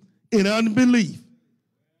ignorantly in unbelief.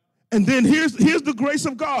 And then here's the grace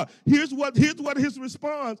of God. Here's what his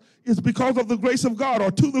response is because of the grace of God,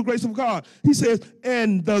 or to the grace of God. He says,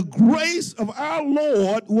 and the grace of our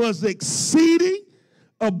Lord was exceeding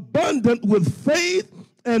abundant with faith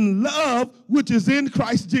and love which is in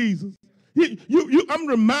Christ Jesus. I'm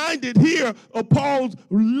reminded here of Paul's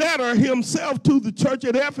letter himself to the church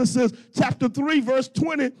at Ephesus, chapter 3, verse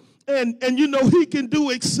 20. And you know, he can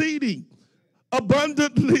do exceeding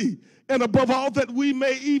abundantly and above all that we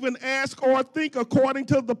may even ask or think, according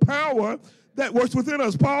to the power that works within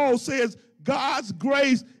us. Paul says God's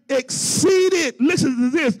grace exceeded, listen to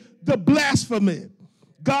this, the blasphemy.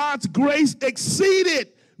 God's grace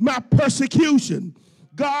exceeded my persecution.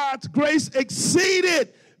 God's grace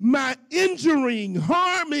exceeded my injuring,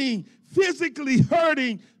 harming, physically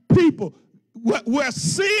hurting people. Where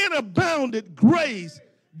sin abounded, grace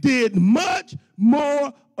did much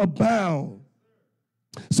more abound.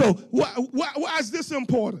 So why is this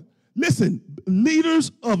important? Listen,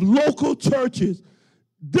 leaders of local churches,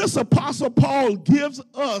 this Apostle Paul gives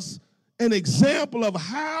us an example of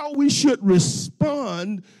how we should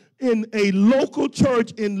respond in a local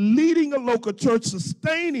church, in leading a local church,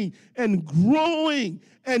 sustaining and growing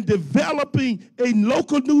and developing a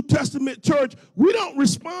local New Testament church. We don't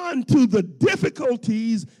respond to the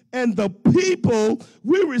difficulties and the people.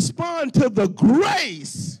 We respond to the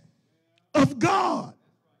grace of God.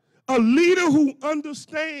 A leader who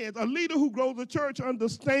understands, a leader who grows a church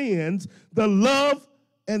understands the love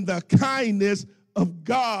and the kindness of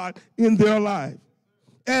God in their life.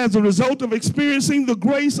 As a result of experiencing the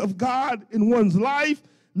grace of God in one's life,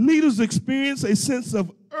 leaders experience a sense of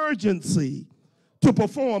urgency to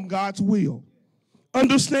perform God's will.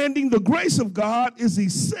 Understanding the grace of God is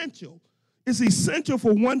essential. It's essential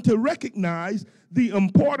for one to recognize the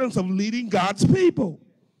importance of leading God's people.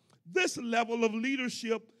 This level of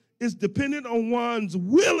leadership is dependent on one's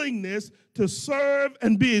willingness to serve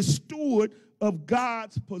and be a steward of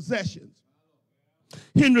God's possessions.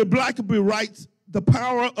 Henry Blackaby writes, The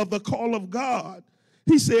Power of the Call of God.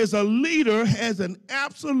 He says a leader has an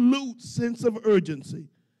absolute sense of urgency.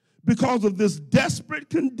 Because of this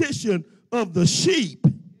desperate condition of the sheep,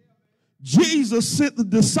 Jesus sent the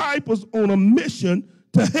disciples on a mission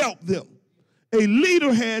to help them. A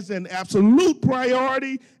leader has an absolute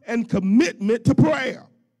priority and commitment to prayer.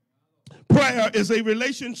 Prayer is a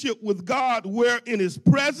relationship with God where in his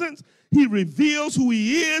presence he reveals who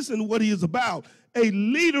he is and what he is about. A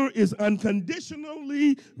leader is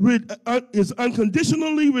unconditionally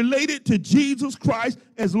related to Jesus Christ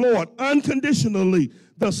as Lord, unconditionally.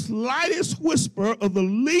 The slightest whisper of the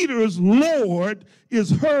leader's Lord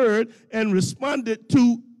is heard and responded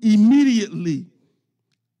to immediately.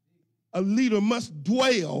 A leader must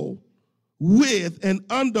dwell with and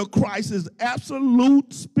under Christ's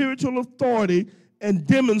absolute spiritual authority and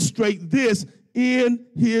demonstrate this in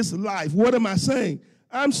his life. What am I saying?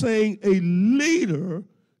 I'm saying a leader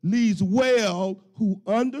leads well who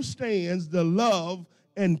understands the love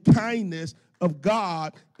and kindness of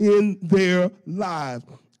God in their lives.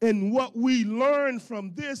 And what we learn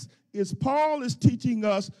from this is Paul is teaching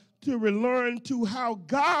us to relearn to how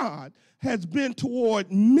God has been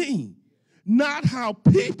toward me, not how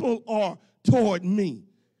people are toward me.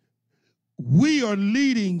 We are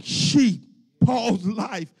leading sheep. Paul's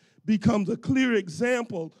life becomes a clear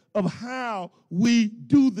example of how we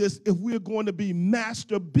do this if we're going to be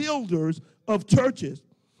master builders of churches.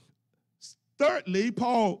 Secondly,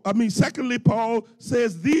 Paul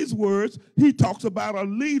says these words. He talks about a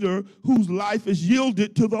leader whose life is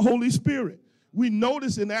yielded to the Holy Spirit. We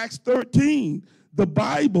notice in Acts 13, the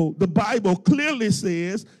Bible clearly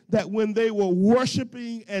says that when they were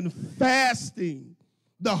worshiping and fasting,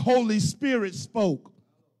 the Holy Spirit spoke.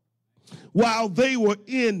 While they were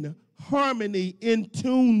in harmony, in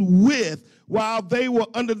tune with, while they were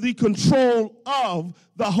under the control of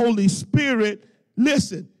the Holy Spirit,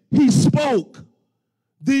 listen, he spoke.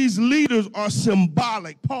 These leaders are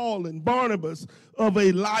symbolic, Paul and Barnabas, of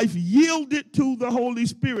a life yielded to the Holy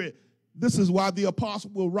Spirit. This is why the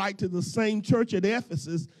apostle will write to the same church at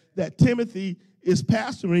Ephesus that Timothy is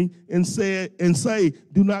pastoring and say,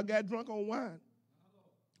 do not get drunk on wine,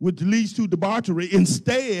 which leads to debauchery.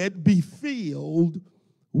 Instead, be filled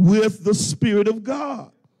with the Spirit of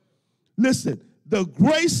God. Listen, the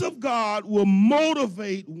grace of God will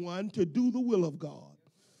motivate one to do the will of God.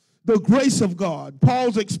 The grace of God.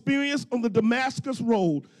 Paul's experience on the Damascus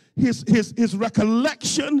Road, his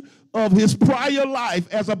recollection of his prior life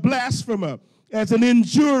as a blasphemer, as an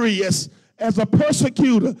injurious, as a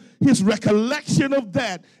persecutor, his recollection of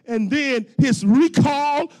that, and then his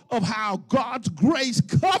recall of how God's grace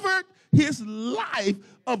covered his life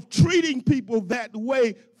of treating people that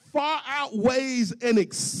way far outweighs and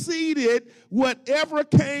exceeded whatever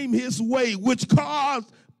came his way, which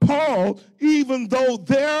caused Paul, even though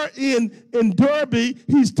there in Derbe,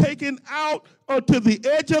 he's taken out to the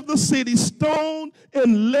edge of the city, stoned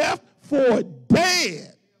and left for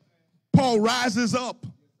dead. Paul rises up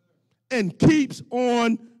and keeps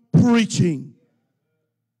on preaching.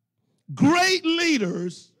 Great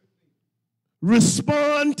leaders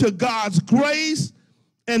respond to God's grace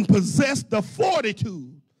and possess the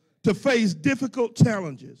fortitude to face difficult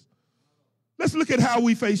challenges. Let's look at how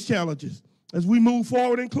we face challenges as we move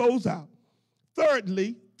forward and close out.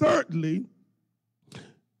 Thirdly,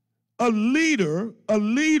 a leader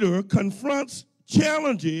confronts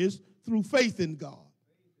challenges through faith in God.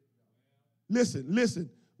 Listen,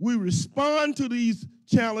 we respond to these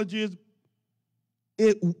challenges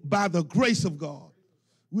by the grace of God.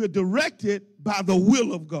 We're directed by the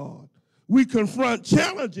will of God. We confront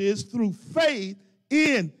challenges through faith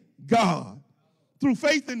in God. Through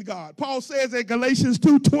faith in God. Paul says in Galatians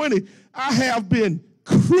 2:20, I have been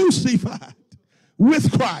crucified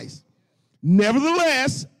with Christ.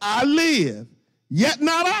 Nevertheless, I live, yet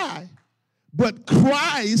not I, but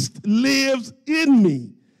Christ lives in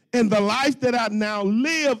me. And the life that I now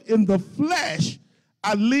live in the flesh,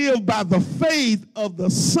 I live by the faith of the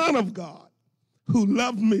Son of God who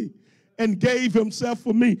loved me and gave himself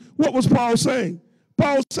for me. What was Paul saying?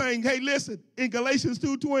 Paul's saying, hey, listen, in Galatians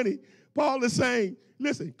 2:20, Paul is saying,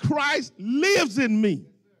 listen, Christ lives in me.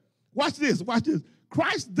 Watch this.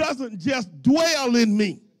 Christ doesn't just dwell in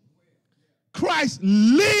me. Christ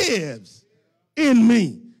lives in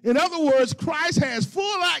me. In other words, Christ has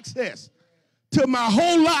full access to my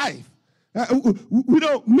whole life.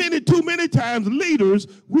 Too many times, leaders,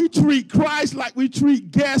 we treat Christ like we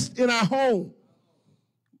treat guests in our home.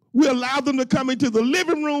 We allow them to come into the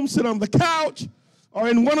living room, sit on the couch, or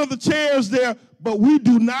in one of the chairs there, but we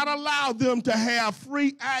do not allow them to have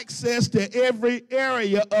free access to every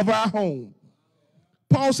area of our home.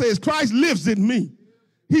 Paul says, Christ lives in me.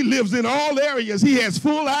 He lives in all areas. He has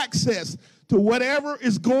full access to whatever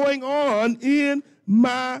is going on in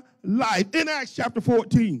my life. In Acts chapter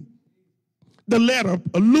 14, the letter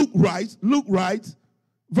Luke writes,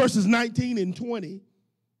 verses 19 and 20,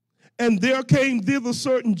 and there came thither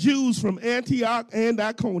certain Jews from Antioch and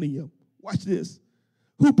Iconium. Watch this.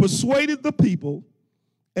 Who persuaded the people,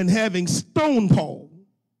 and having stoned Paul,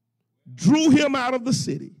 drew him out of the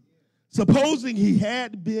city, supposing he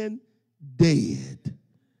had been dead.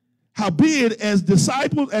 Howbeit, as the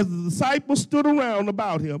disciples stood around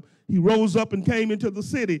about him, he rose up and came into the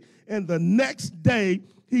city, and the next day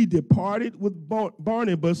he departed with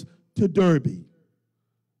Barnabas to Derbe.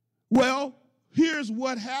 Well, here's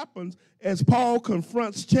what happens as Paul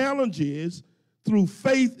confronts challenges through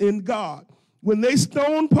faith in God. When they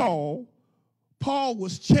stoned Paul, Paul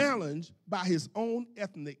was challenged by his own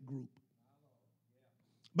ethnic group.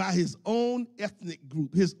 By his own ethnic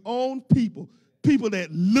group, his own people that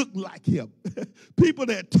looked like him, people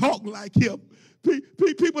that talked like him,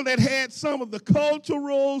 people that had some of the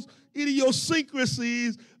cultural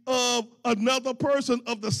idiosyncrasies of another person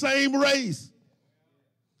of the same race.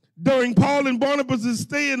 During Paul and Barnabas'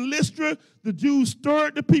 stay in Lystra, the Jews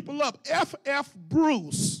stirred the people up. F.F.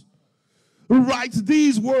 Bruce writes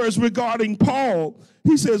these words regarding Paul.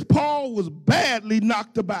 He says, Paul was badly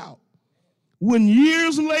knocked about. When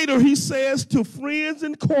years later he says to friends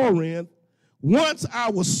in Corinth, once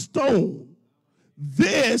I was stoned,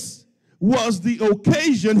 this was the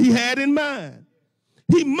occasion he had in mind.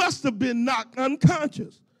 He must have been knocked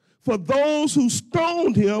unconscious. For those who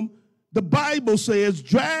stoned him, the Bible says,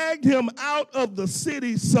 dragged him out of the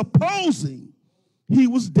city supposing he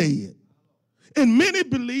was dead. And many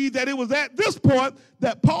believe that it was at this point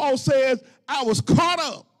that Paul says, I was caught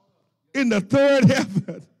up in the third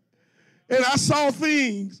heaven. And I saw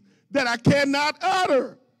things that I cannot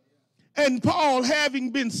utter. And Paul,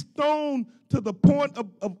 having been stoned to the point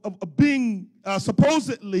of being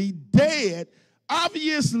supposedly dead,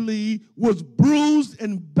 obviously was bruised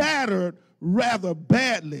and battered rather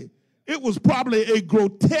badly. It was probably a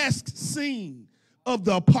grotesque scene of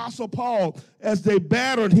the Apostle Paul as they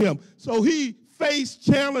battered him. So he faced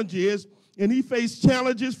challenges, and he faced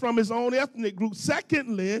challenges from his own ethnic group.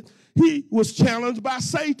 Secondly, he was challenged by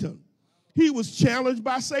Satan. He was challenged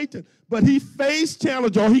by Satan, but he faced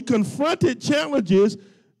challenge, or he confronted challenges.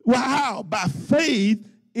 How? By faith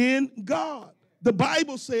in God. The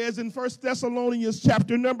Bible says in 1 Thessalonians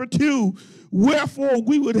chapter number 2, wherefore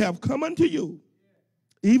we would have come unto you,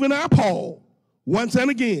 even our Paul, once and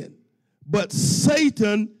again, but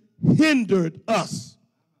Satan hindered us.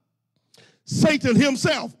 Satan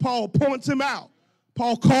himself, Paul points him out.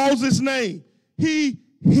 Paul calls his name. He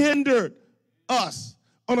hindered us.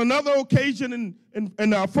 On another occasion in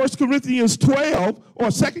 1 Corinthians 12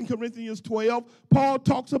 or 2 Corinthians 12, Paul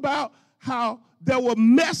talks about how there were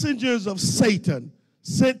messengers of Satan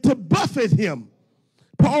sent to buffet him.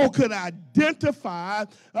 Paul could identify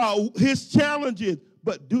his challenges,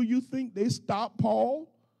 but do you think they stopped Paul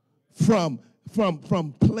from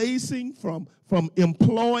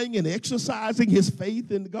employing and exercising his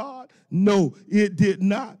faith in God? No, it did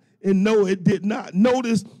not. And no, it did not.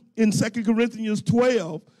 Notice in 2 Corinthians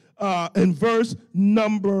 12, in verse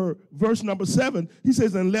number 7, he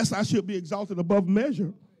says, unless I should be exalted above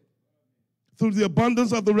measure, through the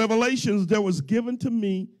abundance of the revelations, there was given to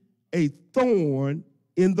me a thorn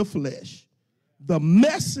in the flesh, the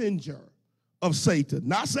messenger of Satan,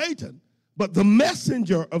 not Satan, but the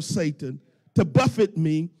messenger of Satan, to buffet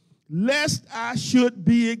me, lest I should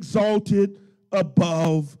be exalted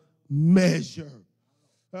above measure.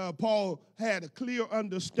 Paul had a clear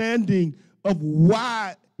understanding of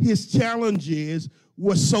why his challenges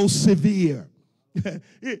were so severe.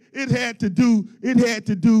 It had to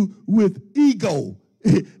do with ego.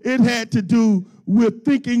 It had to do with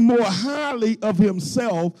thinking more highly of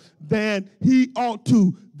himself than he ought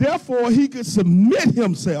to. Therefore, he could submit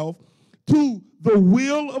himself to the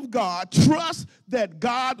will of God, trust that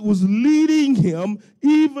God was leading him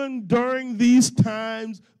even during these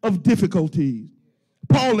times of difficulties.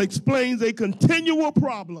 Paul explains a continual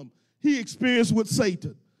problem he experienced with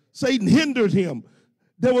Satan. Satan hindered him.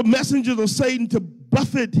 There were messengers of Satan to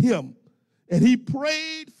buffet him. And he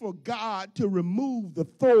prayed for God to remove the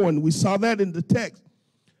thorn. We saw that in the text.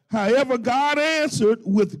 However, God answered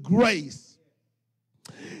with grace.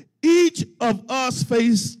 Each of us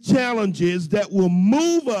face challenges that will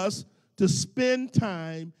move us to spend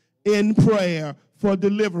time in prayer for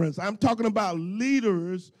deliverance. I'm talking about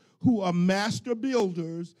leaders who are master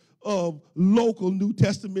builders of local New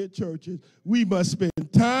Testament churches. We must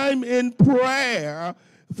spend time in prayer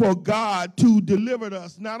for God to deliver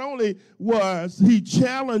us. Not only was he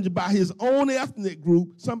challenged by his own ethnic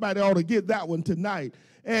group, somebody ought to get that one tonight,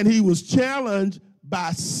 and he was challenged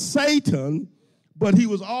by Satan, but he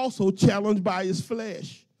was also challenged by his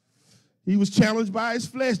flesh. He was challenged by his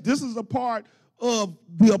flesh. This is a part of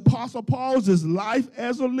the Apostle Paul's life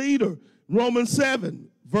as a leader. Romans 7,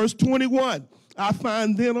 verse 21, I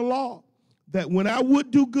find then a law that when I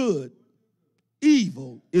would do good,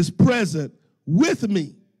 evil is present with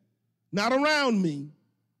me, not around me,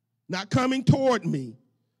 not coming toward me,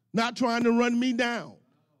 not trying to run me down,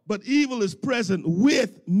 but evil is present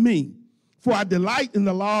with me. For I delight in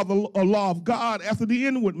the law of God after the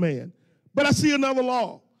inward man. But I see another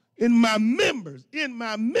law in my members,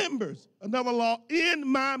 another law in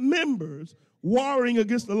my members, warring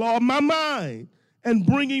against the law of my mind and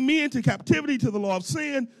bringing me into captivity to the law of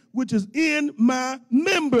sin, which is in my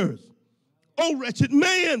members. O wretched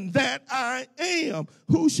man that I am,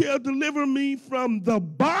 who shall deliver me from the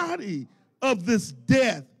body of this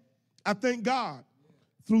death? I thank God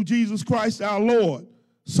through Jesus Christ our Lord.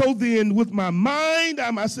 So then, with my mind,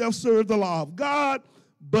 I myself serve the law of God,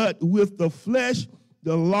 but with the flesh,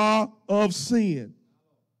 the law of sin.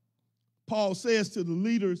 Paul says to the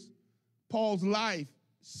leaders, Paul's life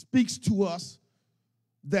speaks to us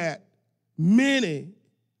that many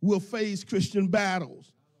will face Christian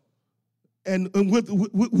battles. And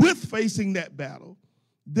with facing that battle,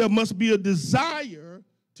 there must be a desire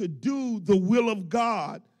to do the will of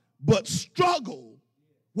God, but struggle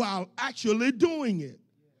while actually doing it.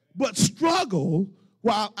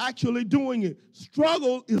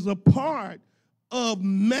 Struggle is a part of a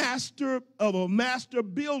master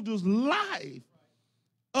builder's life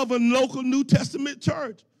of a local New Testament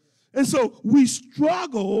church. And so we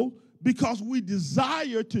struggle because we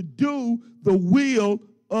desire to do the will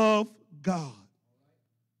of God,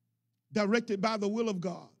 directed by the will of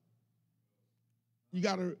God. You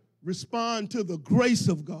got to respond to the grace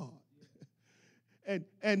of God. And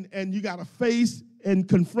you got to face and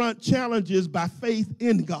confront challenges by faith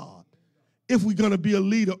in God if we're going to be a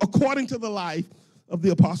leader, according to the life of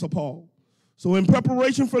the Apostle Paul. So in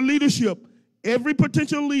preparation for leadership, every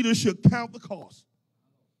potential leader should count the cost.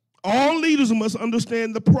 All leaders must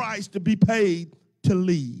understand the price to be paid to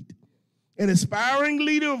lead. An aspiring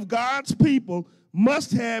leader of God's people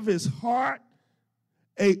must have in his heart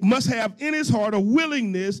a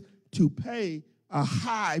willingness to pay a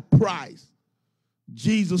high price.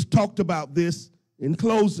 Jesus talked about this in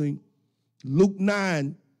closing. Luke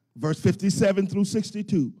 9, verse 57 through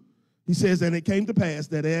 62. He says, and it came to pass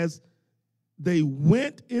that as they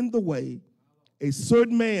went in the way, a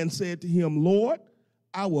certain man said to him, Lord,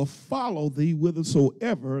 I will follow thee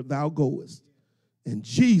whithersoever thou goest. And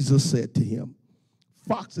Jesus said to him,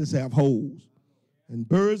 foxes have holes, and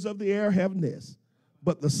birds of the air have nests,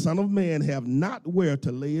 but the Son of Man have not where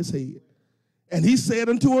to lay his head. And he said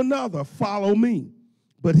unto another, follow me.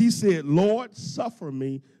 But he said, Lord, suffer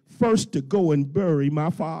me first to go and bury my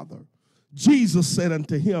father. Jesus said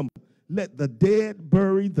unto him, let the dead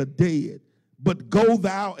bury the dead, but go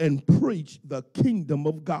thou and preach the kingdom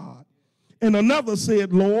of God. And another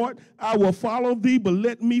said, Lord, I will follow thee, but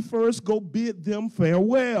let me first go bid them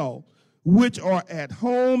farewell, which are at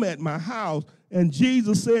home at my house. And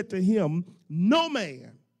Jesus said to him, no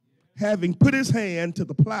man, having put his hand to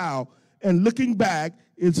the plow and looking back,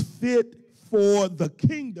 is fit for the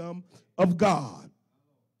kingdom of God.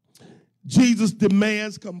 Jesus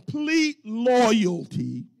demands complete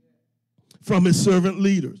loyalty from his servant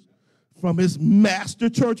leaders, from his master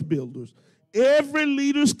church builders. Every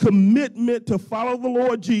leader's commitment to follow the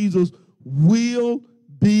Lord Jesus will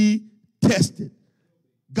be tested.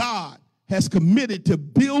 God has committed to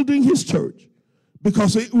building his church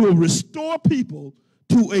because it will restore people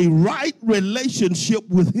to a right relationship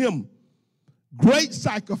with him. Great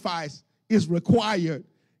sacrifice is required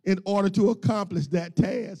in order to accomplish that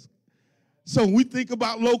task. So when we think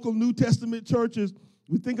about local New Testament churches,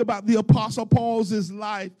 we think about the Apostle Paul's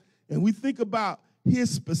life, and we think about his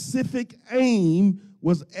specific aim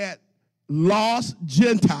was at lost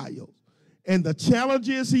Gentiles. And the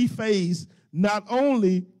challenges he faced, not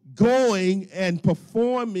only going and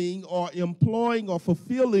performing or employing or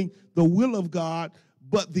fulfilling the will of God,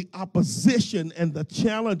 but the opposition and the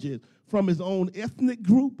challenges from his own ethnic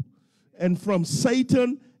group and from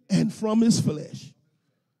Satan and from his flesh.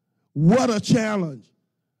 What a challenge.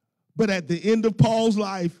 But at the end of Paul's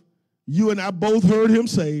life, you and I both heard him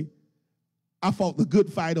say, I fought the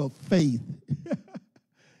good fight of faith,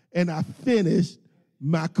 and I finished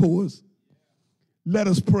my course. Let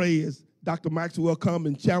us pray as Dr. Maxwell come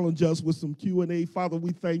and challenge us with some Q&A. Father,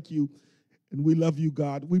 we thank you, and we love you,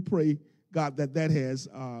 God. We pray, God, that has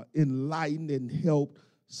enlightened and helped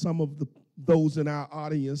some of those in our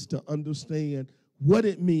audience to understand what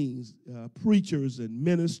it means. Preachers and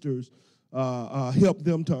ministers, help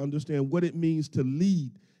them to understand what it means to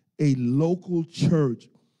lead a local church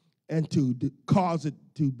and to cause it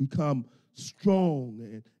to become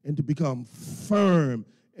strong and to become firm,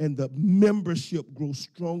 and the membership grows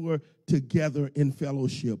stronger together in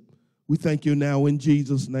fellowship. We thank you now in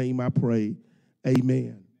Jesus' name I pray.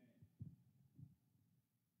 Amen.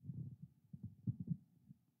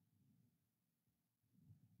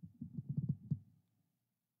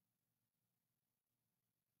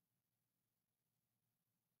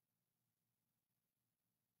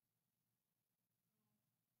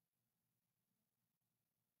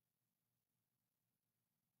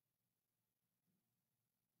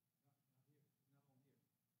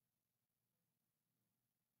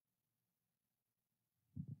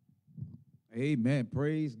 Amen.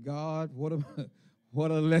 Praise God. What a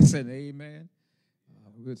what a lesson. Amen.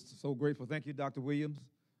 We're so grateful. Thank you, Dr. Williams.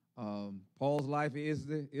 Paul's life is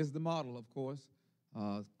the model, of course.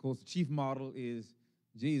 Of course, the chief model is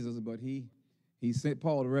Jesus, but he sent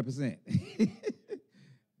Paul to represent.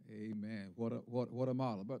 Amen. What a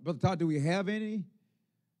model. But Brother Todd, do we have any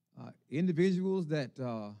individuals that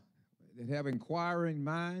have inquiring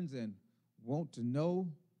minds and want to know?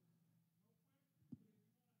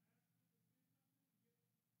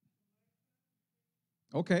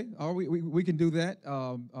 Okay, we can do that.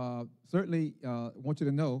 Certainly want you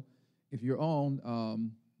to know if you're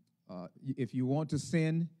on, if you want to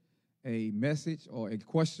send a message or a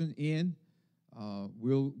question in,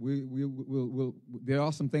 we'll there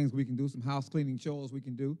are some things we can do, some house cleaning chores we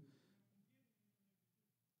can do,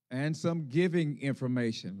 and some giving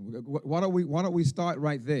information. Why don't we start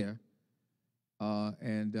right there,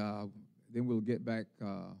 and then we'll get back,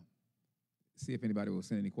 see if anybody will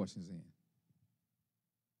send any questions in.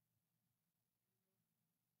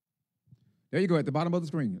 There you go, at the bottom of the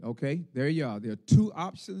screen. Okay, there you are. There are two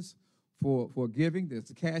options for giving. There's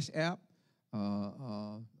the Cash App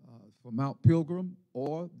for Mount Pilgrim,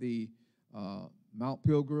 or the Mount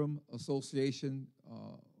Pilgrim Association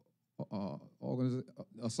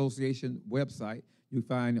Association website. You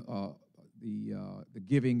find the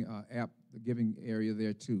giving app, the giving area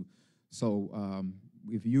there too. So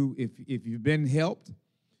if you've been helped,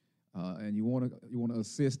 and you want to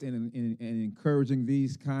assist in encouraging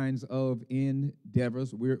these kinds of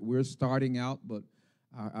endeavors, we're starting out, but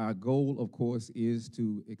our goal, of course, is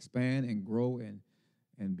to expand and grow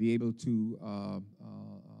and be able to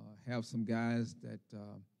have some guys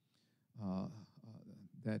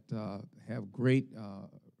that have great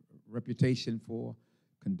reputation for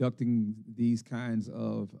conducting these kinds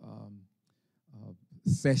of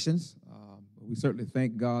sessions. We certainly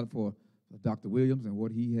thank God for Dr. Williams and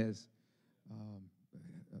what he has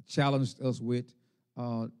challenged us with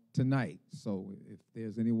tonight. So if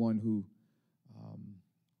there's anyone who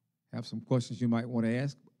have some questions you might want to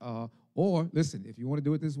ask, or listen, if you want to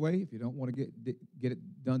do it this way, if you don't want to get it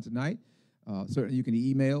done tonight, certainly you can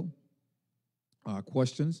email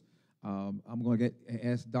questions. I'm going to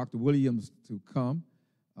ask Dr. Williams to come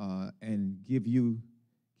and give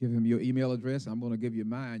him your email address. I'm going to give you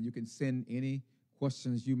mine. You can send any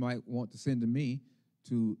questions you might want to send to me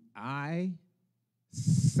to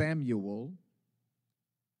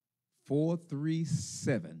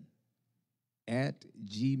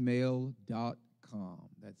iSamuel437@gmail.com.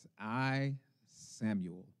 That's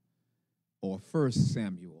iSamuel, or First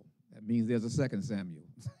Samuel. That means there's a second Samuel.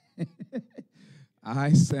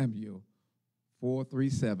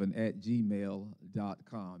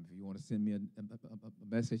 iSamuel437@gmail.com. If you want to send me a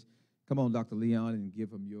message, come on, Dr. Leon, and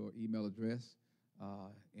give them your email address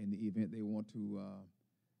in the event they want to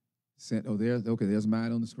send. Oh, there's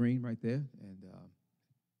mine on the screen right there. And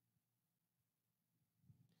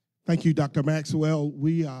thank you, Dr. Maxwell.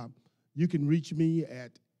 You can reach me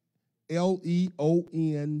at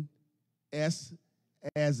LEONS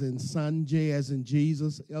as in son, J as in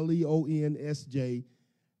Jesus, LEONSJ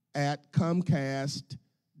at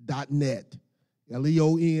Comcast.net.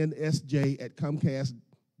 LEONSJ at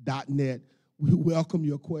Comcast.net. We welcome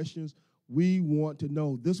your questions. We want to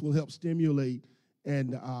know. This will help stimulate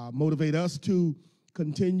and motivate us to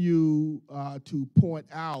continue to point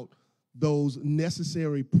out those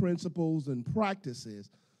necessary principles and practices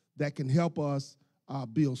that can help us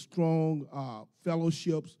build strong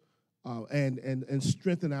fellowships and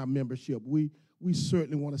strengthen our membership. We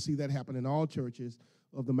certainly want to see that happen in all churches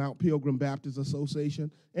of the Mount Pilgrim Baptist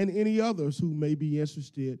Association and any others who may be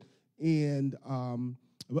interested in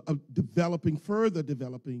further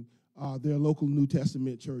developing their local New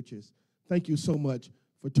Testament churches. Thank you so much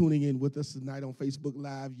for tuning in with us tonight on Facebook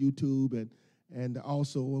Live, YouTube, and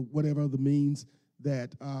also whatever other means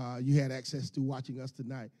that you had access to watching us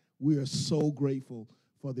tonight. We are so grateful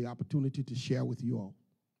for the opportunity to share with you all.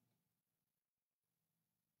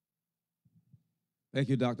 thank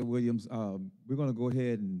you, Dr. Williams. We're going to go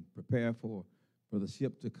ahead and prepare for the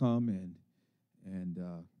ship to come and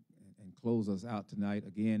close us out tonight.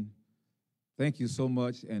 Again, thank you so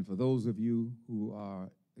much. And for those of you who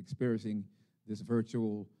are experiencing this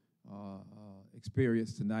virtual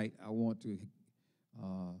experience tonight, I want to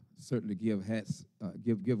certainly give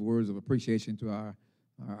words of appreciation to our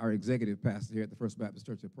executive pastor here at the First Baptist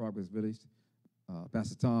Church of Progress Village,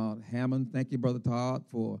 Pastor Todd Hammond. Thank you, Brother Todd,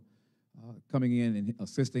 for coming in and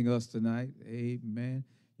assisting us tonight. Amen.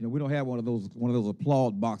 You know, we don't have one of those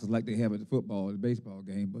applaud boxes like they have at the football and baseball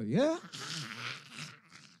game, but yeah,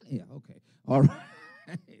 okay, all right.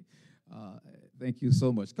 Thank you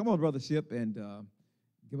so much. Come on, Brother Ship, and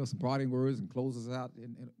give us some parting words and close us out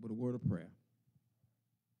with a word of prayer.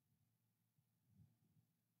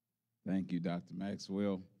 Thank you, Dr.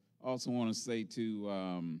 Maxwell. Also want to say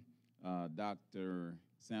to Dr.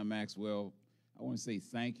 Sam Maxwell, I want to say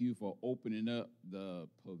thank you for opening up the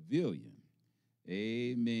pavilion.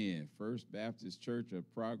 Amen. First Baptist Church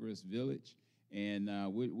of Progress Village. And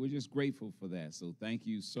we're just grateful for that. So thank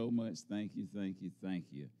you so much. Thank you, thank you, thank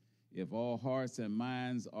you. If all hearts and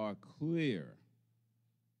minds are clear,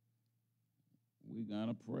 we're going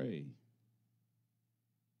to pray.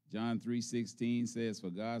 John 3:16 says, "For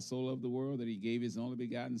God so loved the world that he gave his only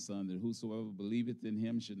begotten Son, that whosoever believeth in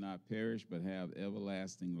him should not perish but have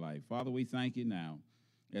everlasting life." Father, we thank you now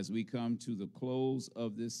as we come to the close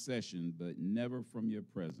of this session, but never from your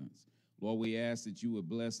presence. Lord, we ask that you would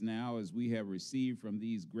bless now as we have received from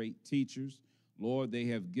these great teachers. Lord, they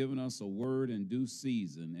have given us a word in due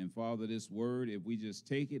season. And Father, this word, if we just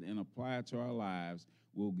take it and apply it to our lives,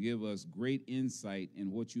 will give us great insight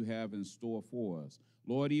in what you have in store for us.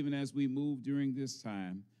 Lord, even as we move during this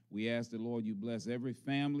time, we ask that, Lord, you bless every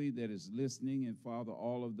family that is listening, and Father,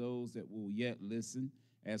 all of those that will yet listen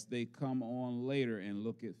as they come on later and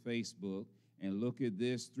look at Facebook and look at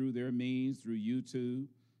this through their means, through YouTube.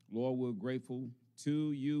 Lord, we're grateful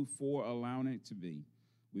to you for allowing it to be.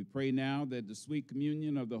 We pray now that the sweet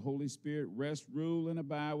communion of the Holy Spirit rest, rule, and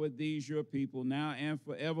abide with these, your people, now and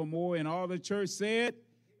forevermore. And all the church said,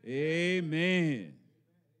 amen.